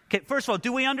 Okay, first of all,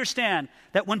 do we understand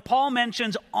that when Paul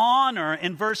mentions honor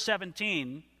in verse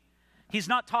 17, he's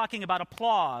not talking about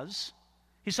applause.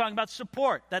 He's talking about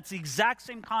support. That's the exact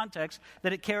same context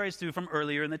that it carries through from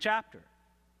earlier in the chapter.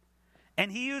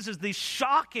 And he uses the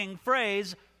shocking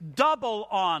phrase, double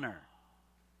honor.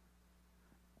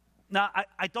 Now,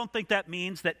 I don't think that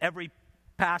means that every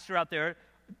pastor out there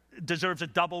deserves a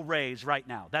double raise right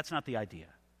now. That's not the idea.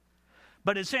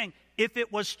 But it's saying, if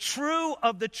it was true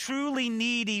of the truly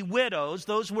needy widows,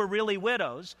 those who were really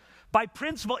widows, by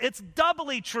principle, it's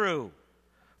doubly true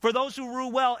for those who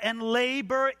rule well and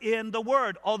labor in the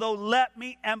word. Although, let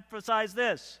me emphasize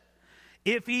this.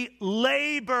 If he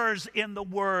labors in the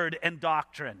word and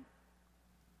doctrine,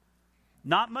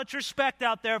 not much respect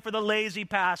out there for the lazy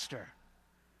pastor,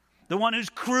 the one who's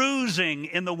cruising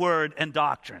in the word and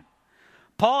doctrine.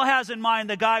 Paul has in mind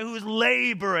the guy who's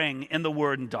laboring in the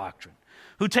word and doctrine,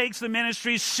 who takes the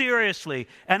ministry seriously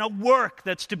and a work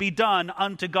that's to be done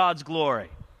unto God's glory.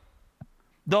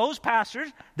 Those pastors,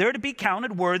 they're to be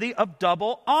counted worthy of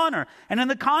double honor. And in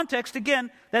the context, again,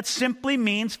 that simply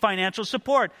means financial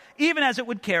support, even as it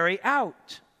would carry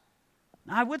out.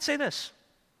 Now, I would say this.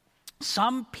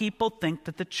 Some people think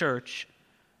that the church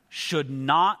should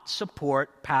not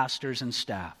support pastors and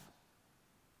staff.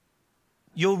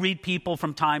 You'll read people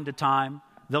from time to time,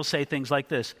 they'll say things like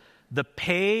this: the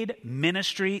paid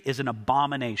ministry is an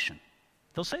abomination.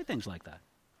 They'll say things like that.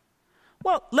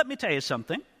 Well, let me tell you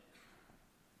something.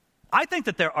 I think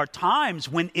that there are times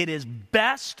when it is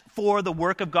best for the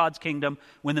work of God's kingdom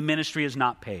when the ministry is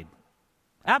not paid.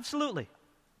 Absolutely.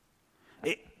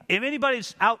 If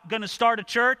anybody's out going to start a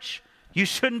church, you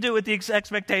shouldn't do it with the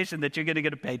expectation that you're going to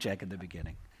get a paycheck at the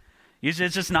beginning. It's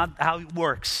just not how it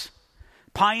works.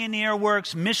 Pioneer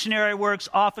works, missionary works,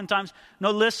 oftentimes.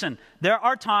 No, listen, there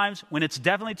are times when it's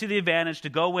definitely to the advantage to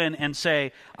go in and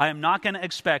say, I am not going to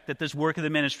expect that this work of the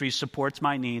ministry supports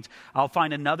my needs. I'll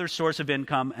find another source of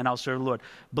income and I'll serve the Lord.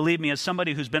 Believe me, as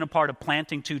somebody who's been a part of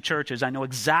planting 2 churches, I know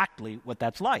exactly what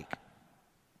that's like.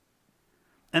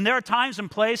 And there are times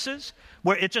and places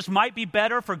where it just might be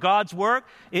better for God's work.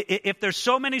 If there's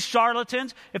so many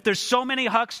charlatans, if there's so many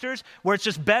hucksters, where it's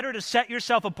just better to set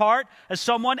yourself apart as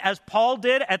someone, as Paul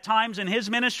did at times in his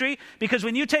ministry. Because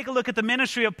when you take a look at the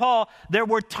ministry of Paul, there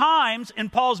were times in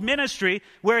Paul's ministry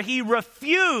where he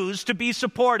refused to be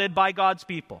supported by God's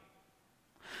people.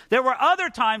 There were other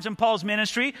times in Paul's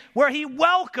ministry where he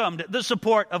welcomed the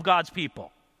support of God's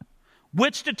people.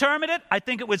 Which determined it? I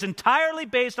think it was entirely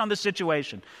based on the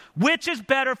situation. Which is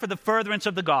better for the furtherance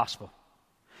of the gospel?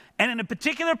 And in a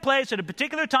particular place, at a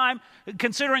particular time,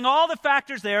 considering all the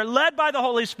factors there, led by the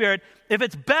Holy Spirit, if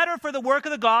it's better for the work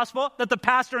of the gospel that the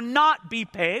pastor not be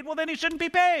paid, well, then he shouldn't be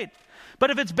paid.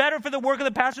 But if it's better for the work of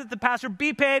the pastor that the pastor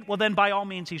be paid, well, then by all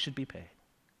means he should be paid.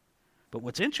 But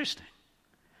what's interesting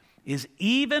is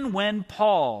even when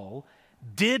Paul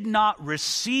did not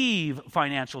receive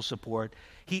financial support,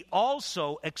 he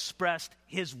also expressed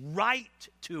his right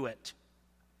to it.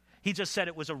 He just said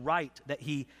it was a right that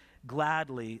he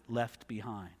gladly left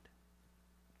behind.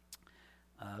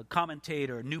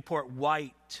 Commentator Newport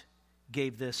White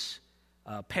gave this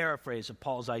paraphrase of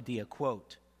Paul's idea,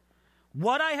 quote,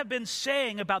 "What I have been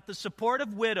saying about the support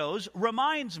of widows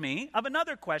reminds me of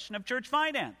another question of church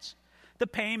finance, the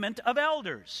payment of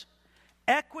elders.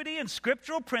 Equity and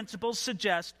scriptural principles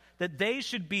suggest that they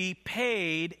should be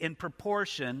paid in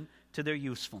proportion to their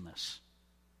usefulness."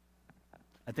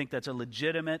 I think that's a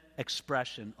legitimate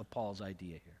expression of Paul's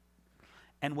idea here.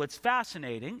 And what's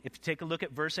fascinating, if you take a look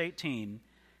at verse 18,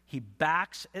 he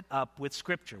backs it up with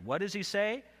Scripture. What does he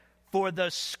say? For the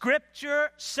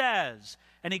Scripture says,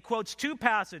 and he quotes 2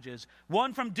 passages,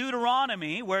 one from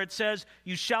Deuteronomy, where it says,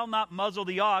 you shall not muzzle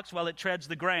the ox while it treads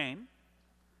the grain.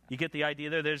 You get the idea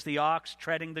there? There's the ox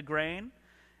treading the grain,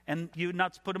 and you're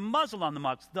not to put a muzzle on the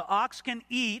ox. The ox can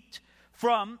eat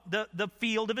from the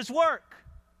field of his work.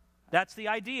 That's the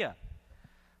idea.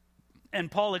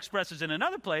 And Paul expresses in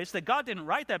another place that God didn't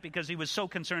write that because he was so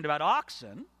concerned about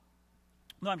oxen.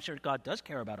 No, I'm sure God does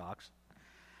care about oxen.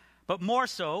 But more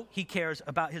so, he cares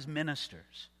about his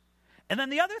ministers. And then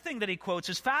the other thing that he quotes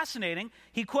is fascinating.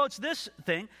 He quotes this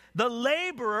thing: the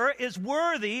laborer is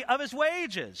worthy of his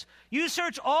wages. You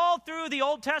search all through the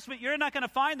Old Testament, you're not going to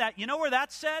find that. You know where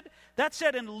that's said? That's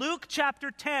said in Luke chapter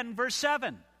 10, verse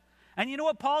 7. And you know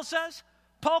what Paul says?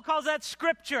 Paul calls that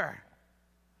Scripture.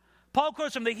 Paul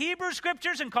quotes from the Hebrew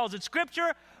Scriptures and calls it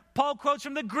Scripture. Paul quotes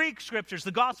from the Greek Scriptures,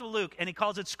 the Gospel of Luke, and he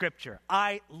calls it Scripture.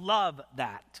 I love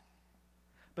that.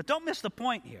 But don't miss the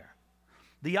point here.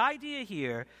 The idea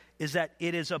here is that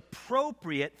it is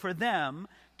appropriate for them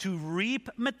to reap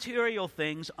material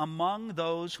things among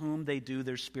those whom they do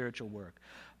their spiritual work.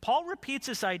 Paul repeats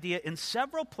this idea in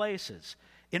several places.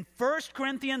 In 1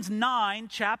 Corinthians 9,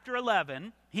 chapter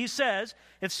 11, he says,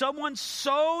 if someone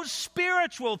sows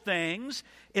spiritual things,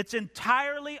 it's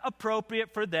entirely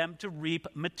appropriate for them to reap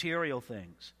material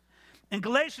things. In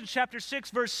Galatians chapter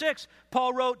 6, verse 6,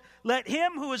 Paul wrote, let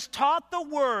him who is taught the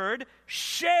word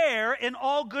share in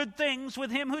all good things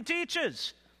with him who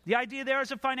teaches. The idea there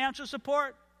is of financial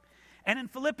support. And in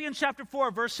Philippians chapter 4,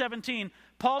 verse 17,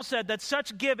 Paul said that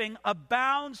such giving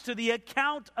abounds to the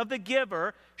account of the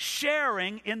giver,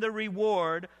 sharing in the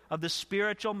reward of the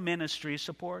spiritual ministry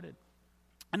supported.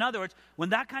 In other words, when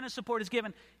that kind of support is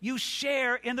given, you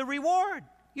share in the reward.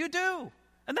 You do.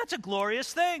 And that's a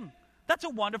glorious thing. That's a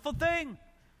wonderful thing.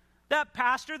 That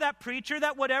pastor, that preacher,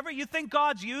 that whatever, you think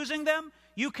God's using them,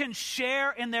 you can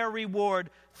share in their reward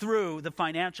through the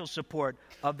financial support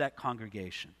of that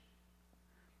congregation.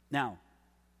 Now,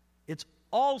 it's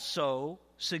also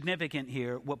significant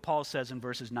here what Paul says in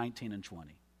verses 19 and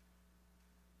 20.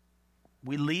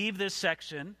 We leave this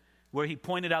section where he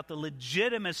pointed out the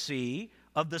legitimacy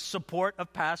of the support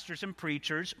of pastors and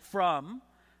preachers from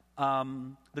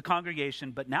the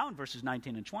congregation. But now in verses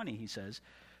 19 and 20, he says,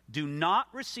 do not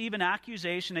receive an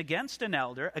accusation against an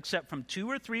elder except from 2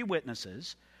 or 3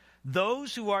 witnesses.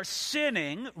 Those who are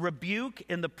sinning rebuke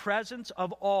in the presence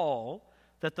of all.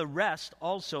 that the rest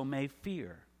also may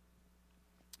fear.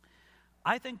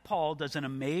 I think Paul does an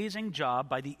amazing job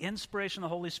by the inspiration of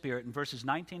the Holy Spirit in verses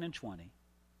 19 and 20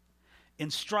 in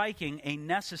striking a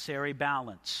necessary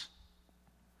balance.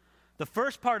 The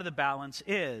first part of the balance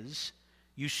is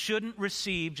you shouldn't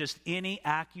receive just any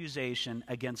accusation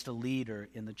against a leader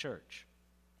in the church.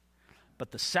 But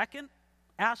the second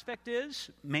aspect is,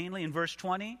 mainly in verse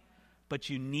 20, but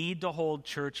you need to hold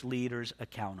church leaders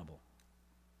accountable.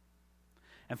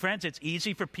 And friends, it's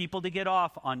easy for people to get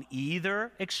off on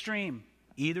either extreme.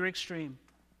 Either extreme.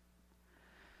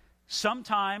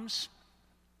 Sometimes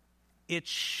it's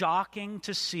shocking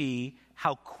to see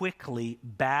how quickly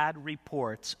bad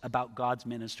reports about God's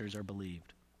ministers are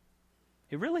believed.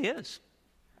 It really is.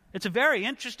 It's a very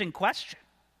interesting question.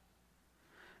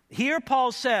 Here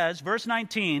Paul says, verse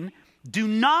 19, do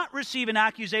not receive an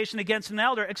accusation against an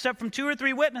elder except from 2 or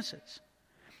 3 witnesses.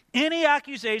 Any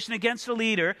accusation against a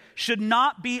leader should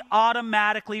not be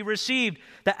automatically received.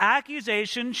 The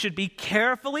accusation should be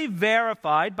carefully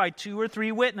verified by 2 or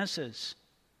 3 witnesses.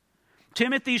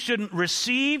 Timothy shouldn't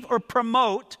receive or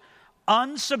promote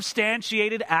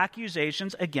unsubstantiated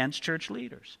accusations against church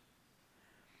leaders.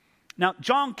 Now,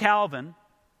 John Calvin,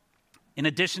 in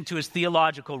addition to his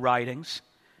theological writings,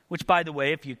 which, by the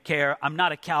way, if you care, I'm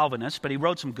not a Calvinist, but he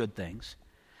wrote some good things.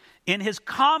 In his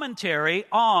commentary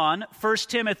on 1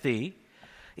 Timothy,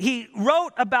 he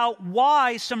wrote about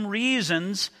why some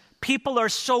reasons people are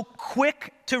so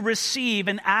quick to receive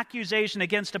an accusation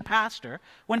against a pastor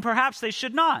when perhaps they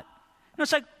should not. And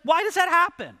it's like, why does that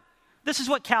happen? This is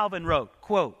what Calvin wrote,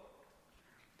 quote,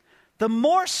 the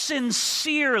more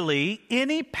sincerely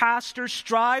any pastor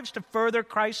strives to further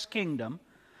Christ's kingdom,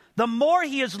 the more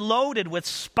he is loaded with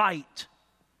spite.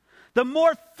 The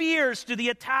more fierce do the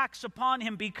attacks upon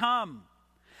him become.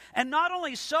 And not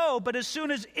only so, but as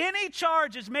soon as any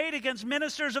charge is made against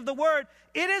ministers of the word,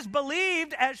 it is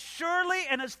believed as surely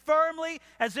and as firmly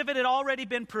as if it had already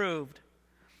been proved.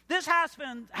 This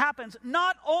happens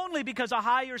not only because a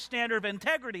higher standard of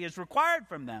integrity is required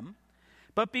from them,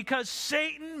 but because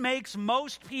Satan makes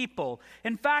most people,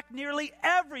 in fact nearly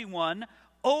everyone,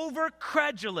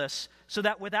 over-credulous, so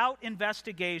that without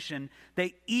investigation,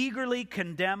 they eagerly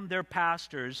condemn their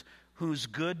pastors whose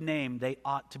good name they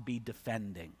ought to be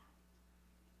defending.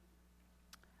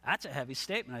 That's a heavy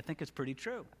statement. I think it's pretty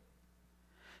true.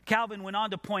 Calvin went on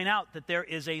to point out that there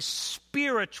is a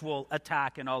spiritual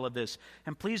attack in all of this.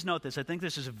 And please note this. I think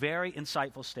this is a very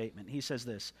insightful statement. He says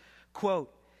this,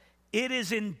 quote, it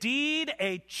is indeed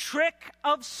a trick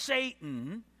of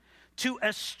Satan to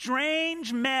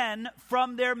estrange men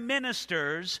from their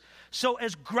ministers so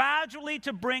as gradually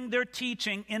to bring their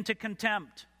teaching into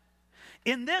contempt.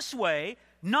 In this way,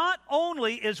 not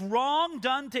only is wrong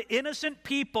done to innocent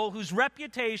people whose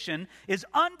reputation is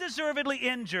undeservedly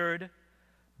injured,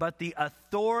 but the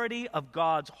authority of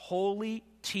God's holy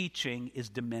teaching is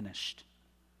diminished.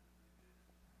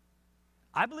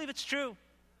 I believe it's true.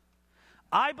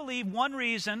 I believe one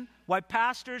reason why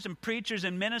pastors and preachers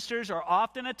and ministers are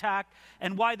often attacked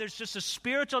and why there's just a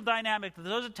spiritual dynamic that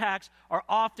those attacks are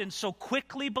often so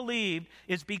quickly believed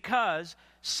is because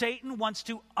Satan wants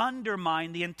to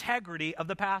undermine the integrity of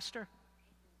the pastor,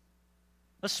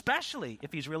 especially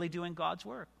if he's really doing God's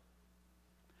work.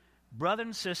 Brothers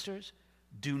and sisters,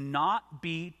 do not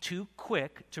be too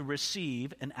quick to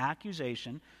receive an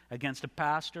accusation against a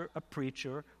pastor, a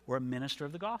preacher, or a minister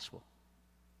of the gospel.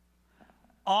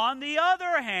 On the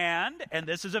other hand, and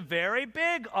this is a very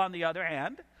big on the other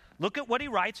hand, look at what he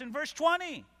writes in verse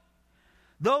 20.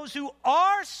 Those who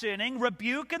are sinning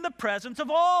rebuke in the presence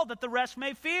of all, that the rest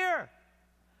may fear.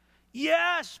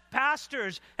 Yes,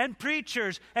 pastors and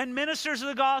preachers and ministers of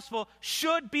the gospel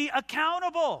should be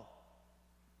accountable.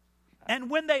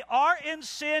 And when they are in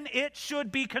sin, it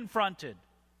should be confronted.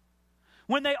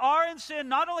 When they are in sin,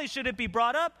 not only should it be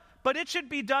brought up, but it should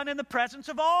be done in the presence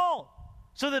of all,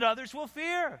 so that others will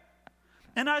fear.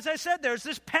 And as I said, there's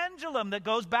this pendulum that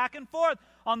goes back and forth.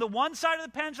 On the one side of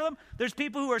the pendulum, there's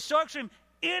people who are so extreme.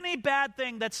 Any bad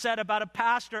thing that's said about a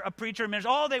pastor, a preacher, a minister,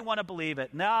 oh, they want to believe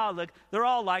it. No, look, they're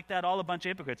all like that, all a bunch of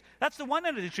hypocrites. That's the one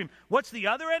end of the extreme. What's the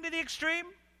other end of the extreme?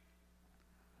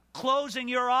 Closing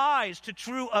your eyes to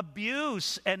true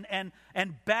abuse and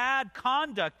bad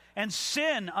conduct and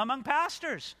sin among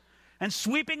pastors. And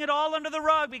sweeping it all under the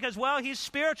rug because, well, he's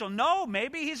spiritual. No,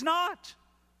 maybe he's not.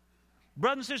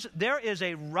 Brothers and sisters, there is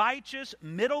a righteous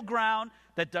middle ground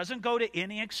that doesn't go to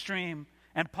any extreme.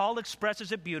 And Paul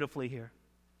expresses it beautifully here.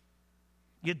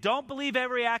 You don't believe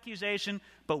every accusation,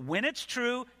 but when it's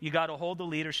true, you got to hold the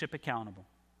leadership accountable.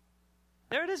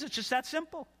 There it is. It's just that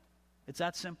simple. It's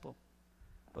that simple.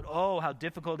 But oh, how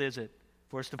difficult is it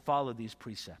for us to follow these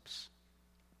precepts.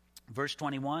 Verse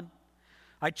 21,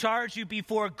 I charge you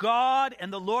before God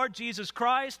and the Lord Jesus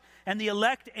Christ and the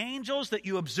elect angels that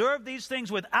you observe these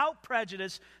things without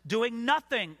prejudice, doing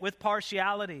nothing with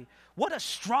partiality. What a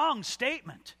strong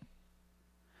statement.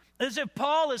 As if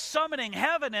Paul is summoning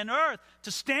heaven and earth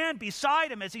to stand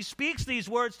beside him as he speaks these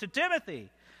words to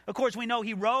Timothy. Of course, we know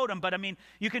he wrote them, but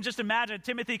you can just imagine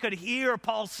Timothy could hear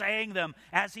Paul saying them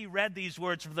as he read these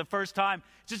words for the first time.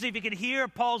 Just if you could hear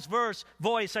Paul's voice,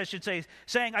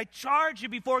 saying, I charge you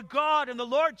before God and the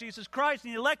Lord Jesus Christ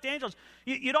and the elect angels.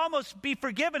 You'd almost be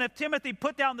forgiven if Timothy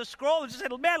put down the scroll and just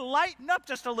said, man, lighten up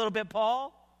just a little bit,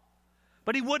 Paul.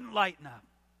 But he wouldn't lighten up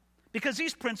because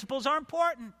these principles are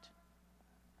important.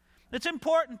 It's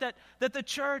important that the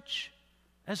church,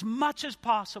 as much as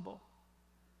possible,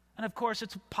 and of course,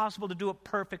 it's possible to do it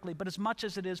perfectly, but as much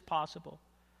as it is possible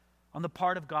on the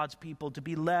part of God's people to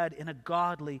be led in a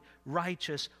godly,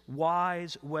 righteous,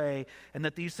 wise way, and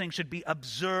that these things should be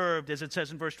observed, as it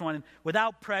says in verse 20,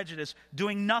 without prejudice,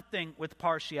 doing nothing with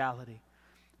partiality.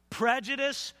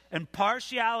 Prejudice and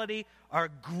partiality are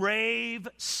grave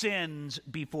sins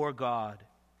before God.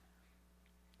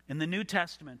 In the New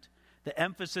Testament, the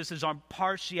emphasis is on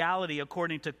partiality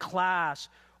according to class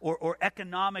or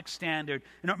economic standard.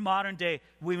 In our modern day,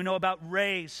 we know about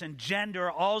race and gender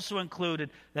are also included.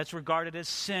 That's regarded as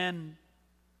sin.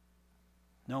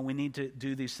 No, we need to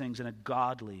do these things in a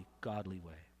godly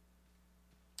way.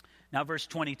 Now, verse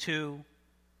 22.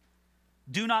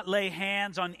 Do not lay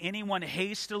hands on anyone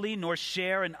hastily, nor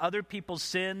share in other people's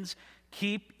sins.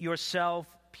 Keep yourself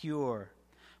pure.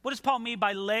 What does Paul mean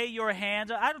by lay your hands?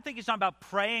 I don't think he's talking about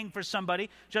praying for somebody,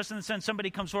 just in the sense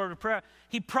somebody comes forward with prayer.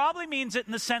 He probably means it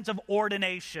in the sense of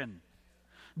ordination.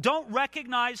 Don't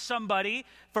recognize somebody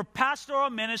for pastoral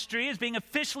ministry as being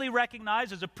officially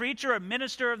recognized as a preacher or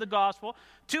minister of the gospel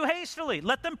too hastily.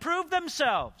 Let them prove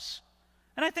themselves.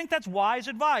 And I think that's wise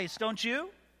advice, don't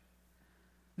you?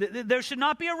 There should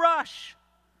not be a rush.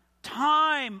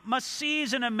 Time must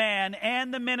season a man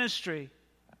and the ministry.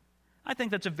 I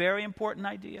think that's a very important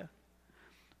idea.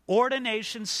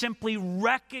 Ordination simply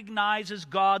recognizes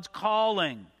God's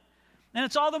calling. And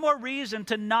it's all the more reason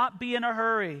to not be in a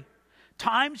hurry.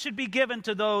 Time should be given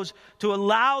to those to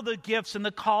allow the gifts and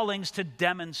the callings to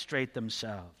demonstrate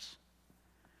themselves.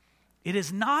 It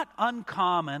is not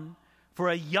uncommon for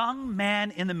a young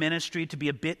man in the ministry to be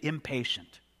a bit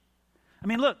impatient.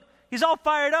 Look, he's all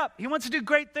fired up. He wants to do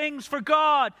great things for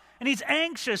God. And he's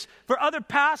anxious for other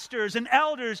pastors and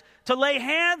elders to lay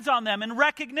hands on them in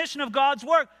recognition of God's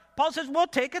work. Paul says, well,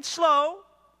 take it slow.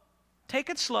 Take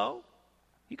it slow.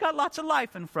 You got lots of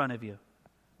life in front of you.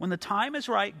 When the time is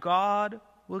right, God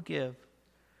will give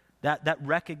that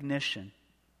recognition.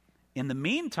 In the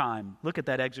meantime, look at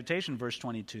that exhortation, verse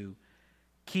 22.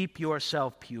 Keep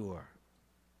yourself pure.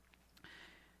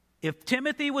 If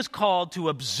Timothy was called to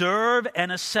observe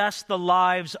and assess the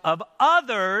lives of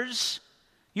others,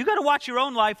 you got to watch your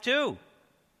own life too.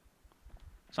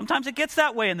 Sometimes it gets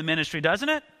that way in the ministry, doesn't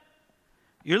it?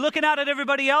 You're looking out at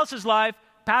everybody else's life.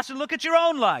 Pastor, look at your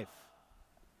own life.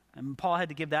 And Paul had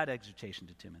to give that exhortation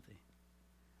to Timothy.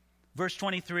 Verse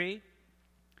 23,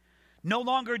 no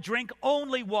longer drink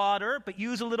only water, but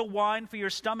use a little wine for your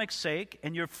stomach's sake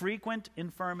and your frequent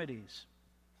infirmities.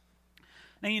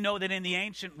 Now you know that in the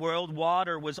ancient world,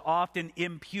 water was often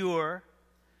impure.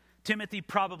 Timothy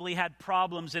probably had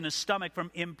problems in his stomach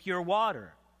from impure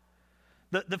water.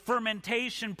 The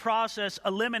fermentation process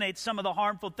eliminates some of the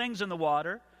harmful things in the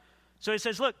water. So he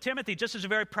says, look, Timothy, just as a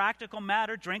very practical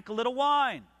matter, drink a little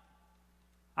wine.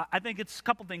 I think it's a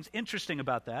couple things interesting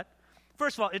about that.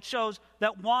 First of all, it shows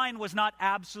that wine was not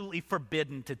absolutely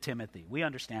forbidden to Timothy. We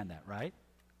understand that, right?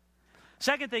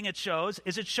 Second thing it shows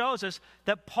us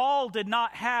that Paul did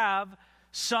not have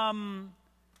some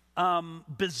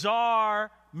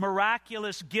bizarre,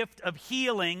 miraculous gift of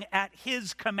healing at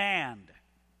his command.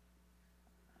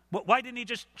 Why didn't he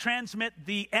just transmit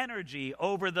the energy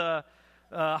over the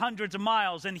hundreds of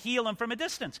miles and heal them from a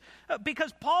distance?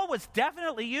 Because Paul was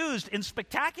definitely used in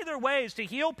spectacular ways to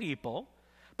heal people,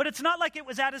 but it's not like it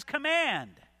was at his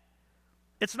command.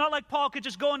 It's not like Paul could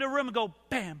just go into a room and go,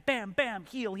 bam, bam, bam,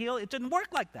 heal, heal. It didn't work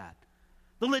like that.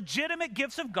 The legitimate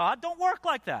gifts of God don't work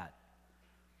like that.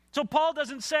 So Paul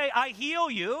doesn't say, I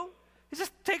heal you. He says,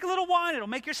 take a little wine. It'll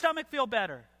make your stomach feel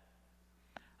better.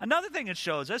 Another thing it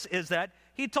shows us is that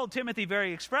he told Timothy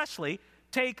very expressly,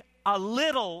 take a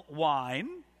little wine,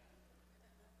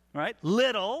 right?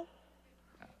 Little.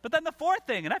 But then the fourth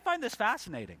thing, and I find this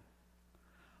fascinating.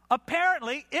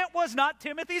 Apparently, it was not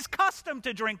Timothy's custom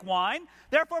to drink wine.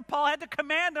 Therefore, Paul had to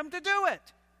command him to do it.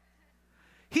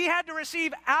 He had to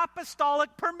receive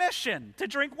apostolic permission to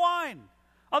drink wine.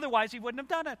 Otherwise, he wouldn't have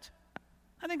done it.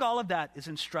 I think all of that is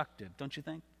instructive, don't you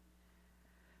think?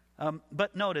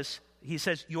 But notice, he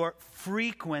says, your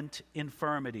frequent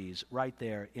infirmities, right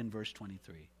there in verse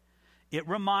 23. It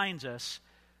reminds us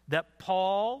that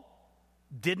Paul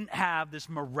didn't have this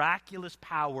miraculous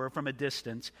power from a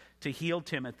distance to heal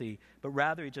Timothy, but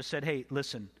rather he just said, hey,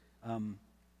 listen,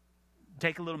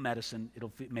 take a little medicine,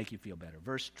 it'll make you feel better.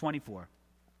 Verse 24.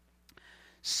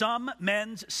 Some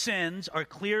men's sins are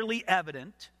clearly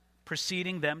evident,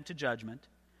 preceding them to judgment,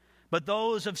 but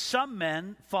those of some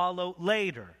men follow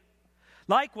later.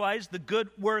 Likewise, the good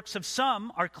works of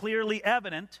some are clearly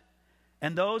evident,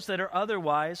 and those that are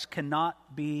otherwise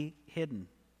cannot be hidden.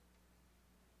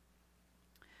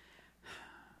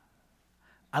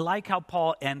 I like how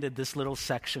Paul ended this little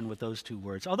section with those two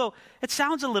words. Although it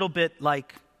sounds a little bit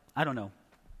like, I don't know,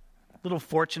 a little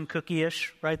fortune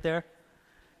cookie-ish right there.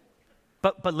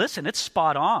 But listen, it's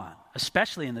spot on,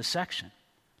 especially in this section.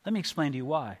 Let me explain to you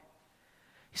why.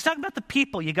 He's talking about the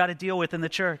people you got to deal with in the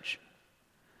church.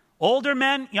 Older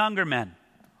men, younger men.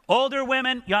 Older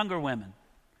women, younger women.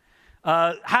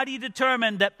 How do you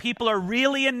determine that people are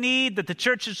really in need, that the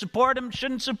church should support them,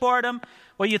 shouldn't support them?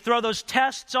 Well, you throw those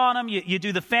tests on them. You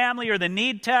do the family or the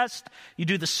need test. You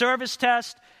do the service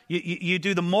test. You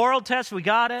do the moral test. We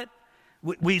got it.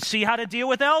 We see how to deal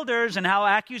with elders and how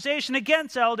accusation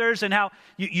against elders and how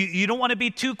you don't want to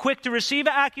be too quick to receive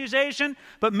an accusation.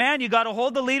 But man, you got to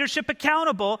hold the leadership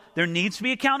accountable. There needs to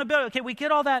be accountability. Okay, we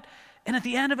get all that. And at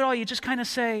the end of it all, you just kind of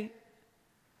say,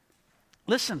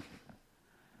 listen,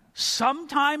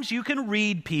 sometimes you can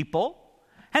read people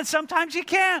and sometimes you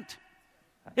can't.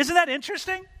 Isn't that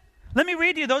interesting? Let me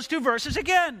read you those two verses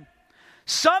again.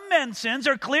 Some men's sins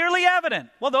are clearly evident.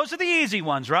 Well, those are the easy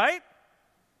ones, right?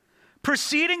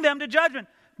 Preceding them to judgment.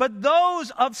 But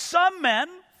those of some men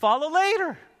follow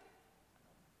later.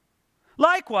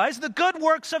 Likewise, the good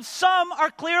works of some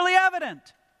are clearly evident.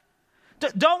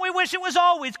 Don't we wish it was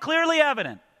always clearly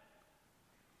evident?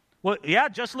 Well, yeah,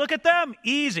 just look at them.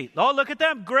 Easy. Oh, look at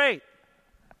them. Great.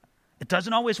 It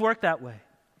doesn't always work that way.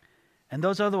 And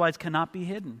those otherwise cannot be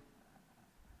hidden.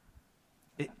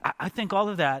 I think all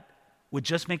of that would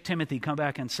just make Timothy come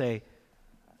back and say,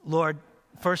 Lord,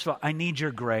 first of all, I need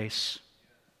your grace.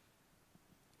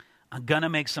 I'm going to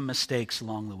make some mistakes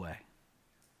along the way.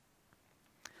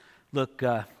 Look,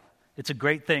 it's a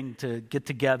great thing to get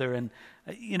together and,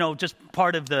 just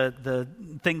part of the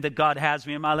thing that God has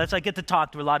me in my life. I get to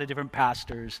talk to a lot of different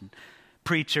pastors and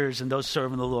preachers and those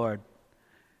serving the Lord.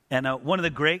 And one of the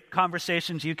great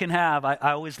conversations you can have, I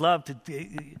always love to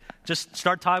just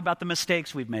start talking about the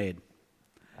mistakes we've made.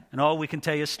 And we can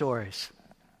tell you stories.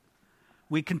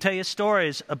 We can tell you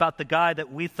stories about the guy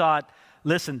that we thought,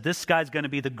 listen, this guy's going to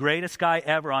be the greatest guy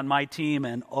ever on my team,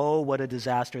 and what a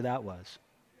disaster that was.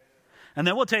 And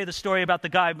then we'll tell you the story about the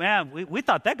guy, man, we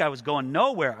thought that guy was going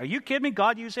nowhere. Are you kidding me?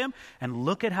 God used him? And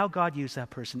look at how God used that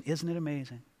person. Isn't it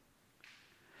amazing?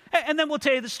 And then we'll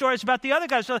tell you the stories about the other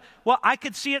guys. So, well, I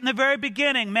could see it in the very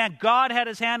beginning. Man, God had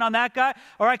his hand on that guy.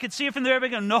 Or I could see it from the very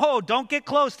beginning. No, don't get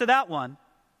close to that one.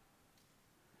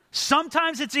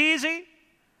 Sometimes it's easy.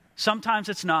 Sometimes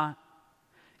it's not.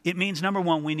 It means, number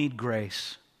one, we need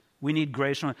grace. We need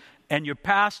grace. And your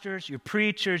pastors, your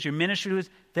preachers, your ministers,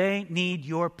 they need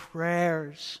your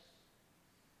prayers.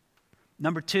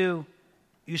 Number two,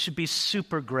 you should be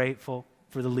super grateful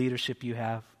for the leadership you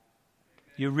have.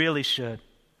 You really should.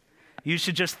 You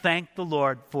should just thank the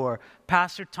Lord for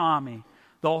Pastor Tommy,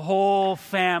 the whole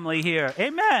family here.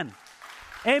 Amen.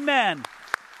 Amen.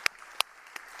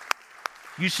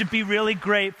 You should be really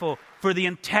grateful for the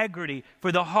integrity,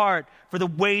 for the heart, for the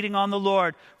waiting on the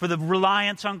Lord, for the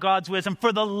reliance on God's wisdom,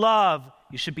 for the love.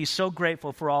 You should be so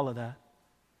grateful for all of that.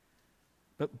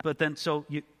 But then so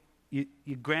you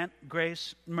grant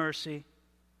grace, mercy.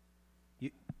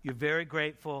 You're very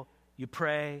grateful. You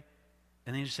pray.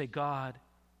 And then you say, God,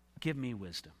 give me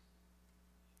wisdom.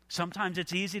 Sometimes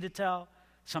it's easy to tell.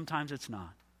 Sometimes it's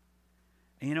not.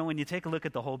 And when you take a look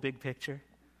at the whole big picture,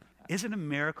 isn't it a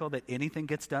miracle that anything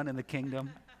gets done in the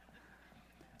kingdom?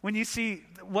 When you see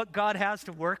what God has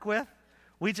to work with,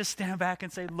 we just stand back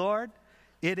and say, Lord,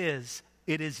 it is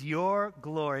your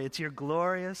glory. It's your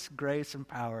glorious grace and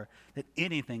power that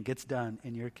anything gets done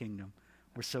in your kingdom.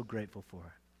 We're so grateful for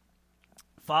it.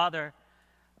 Father,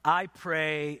 I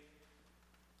pray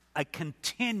a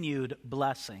continued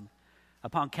blessing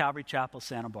upon Calvary Chapel,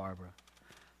 Santa Barbara.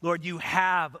 Lord, you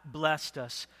have blessed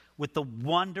us with the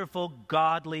wonderful,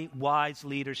 godly, wise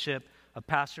leadership of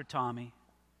Pastor Tommy.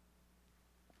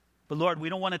 But Lord, we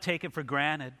don't want to take it for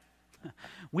granted.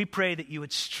 We pray that you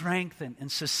would strengthen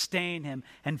and sustain him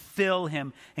and fill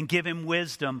him and give him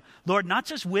wisdom. Lord, not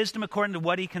just wisdom according to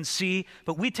what he can see,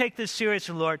 but we take this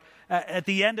seriously, Lord. At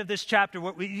the end of this chapter,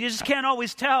 you just can't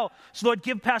always tell. So, Lord,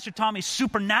 give Pastor Tommy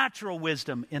supernatural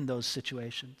wisdom in those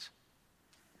situations.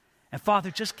 And,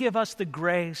 Father, just give us the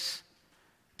grace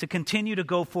to continue to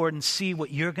go forward and see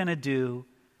what you're going to do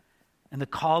and the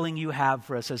calling you have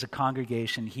for us as a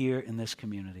congregation here in this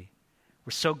community.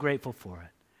 We're so grateful for it.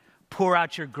 Pour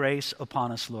out your grace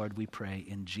upon us, Lord, we pray,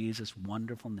 in Jesus'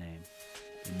 wonderful name.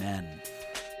 Amen.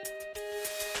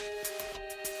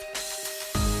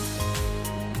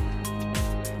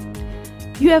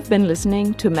 You have been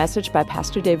listening to a message by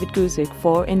Pastor David Guzik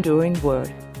for Enduring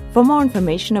Word. For more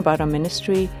information about our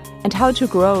ministry and how to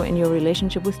grow in your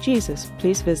relationship with Jesus,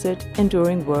 please visit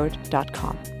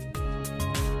enduringword.com.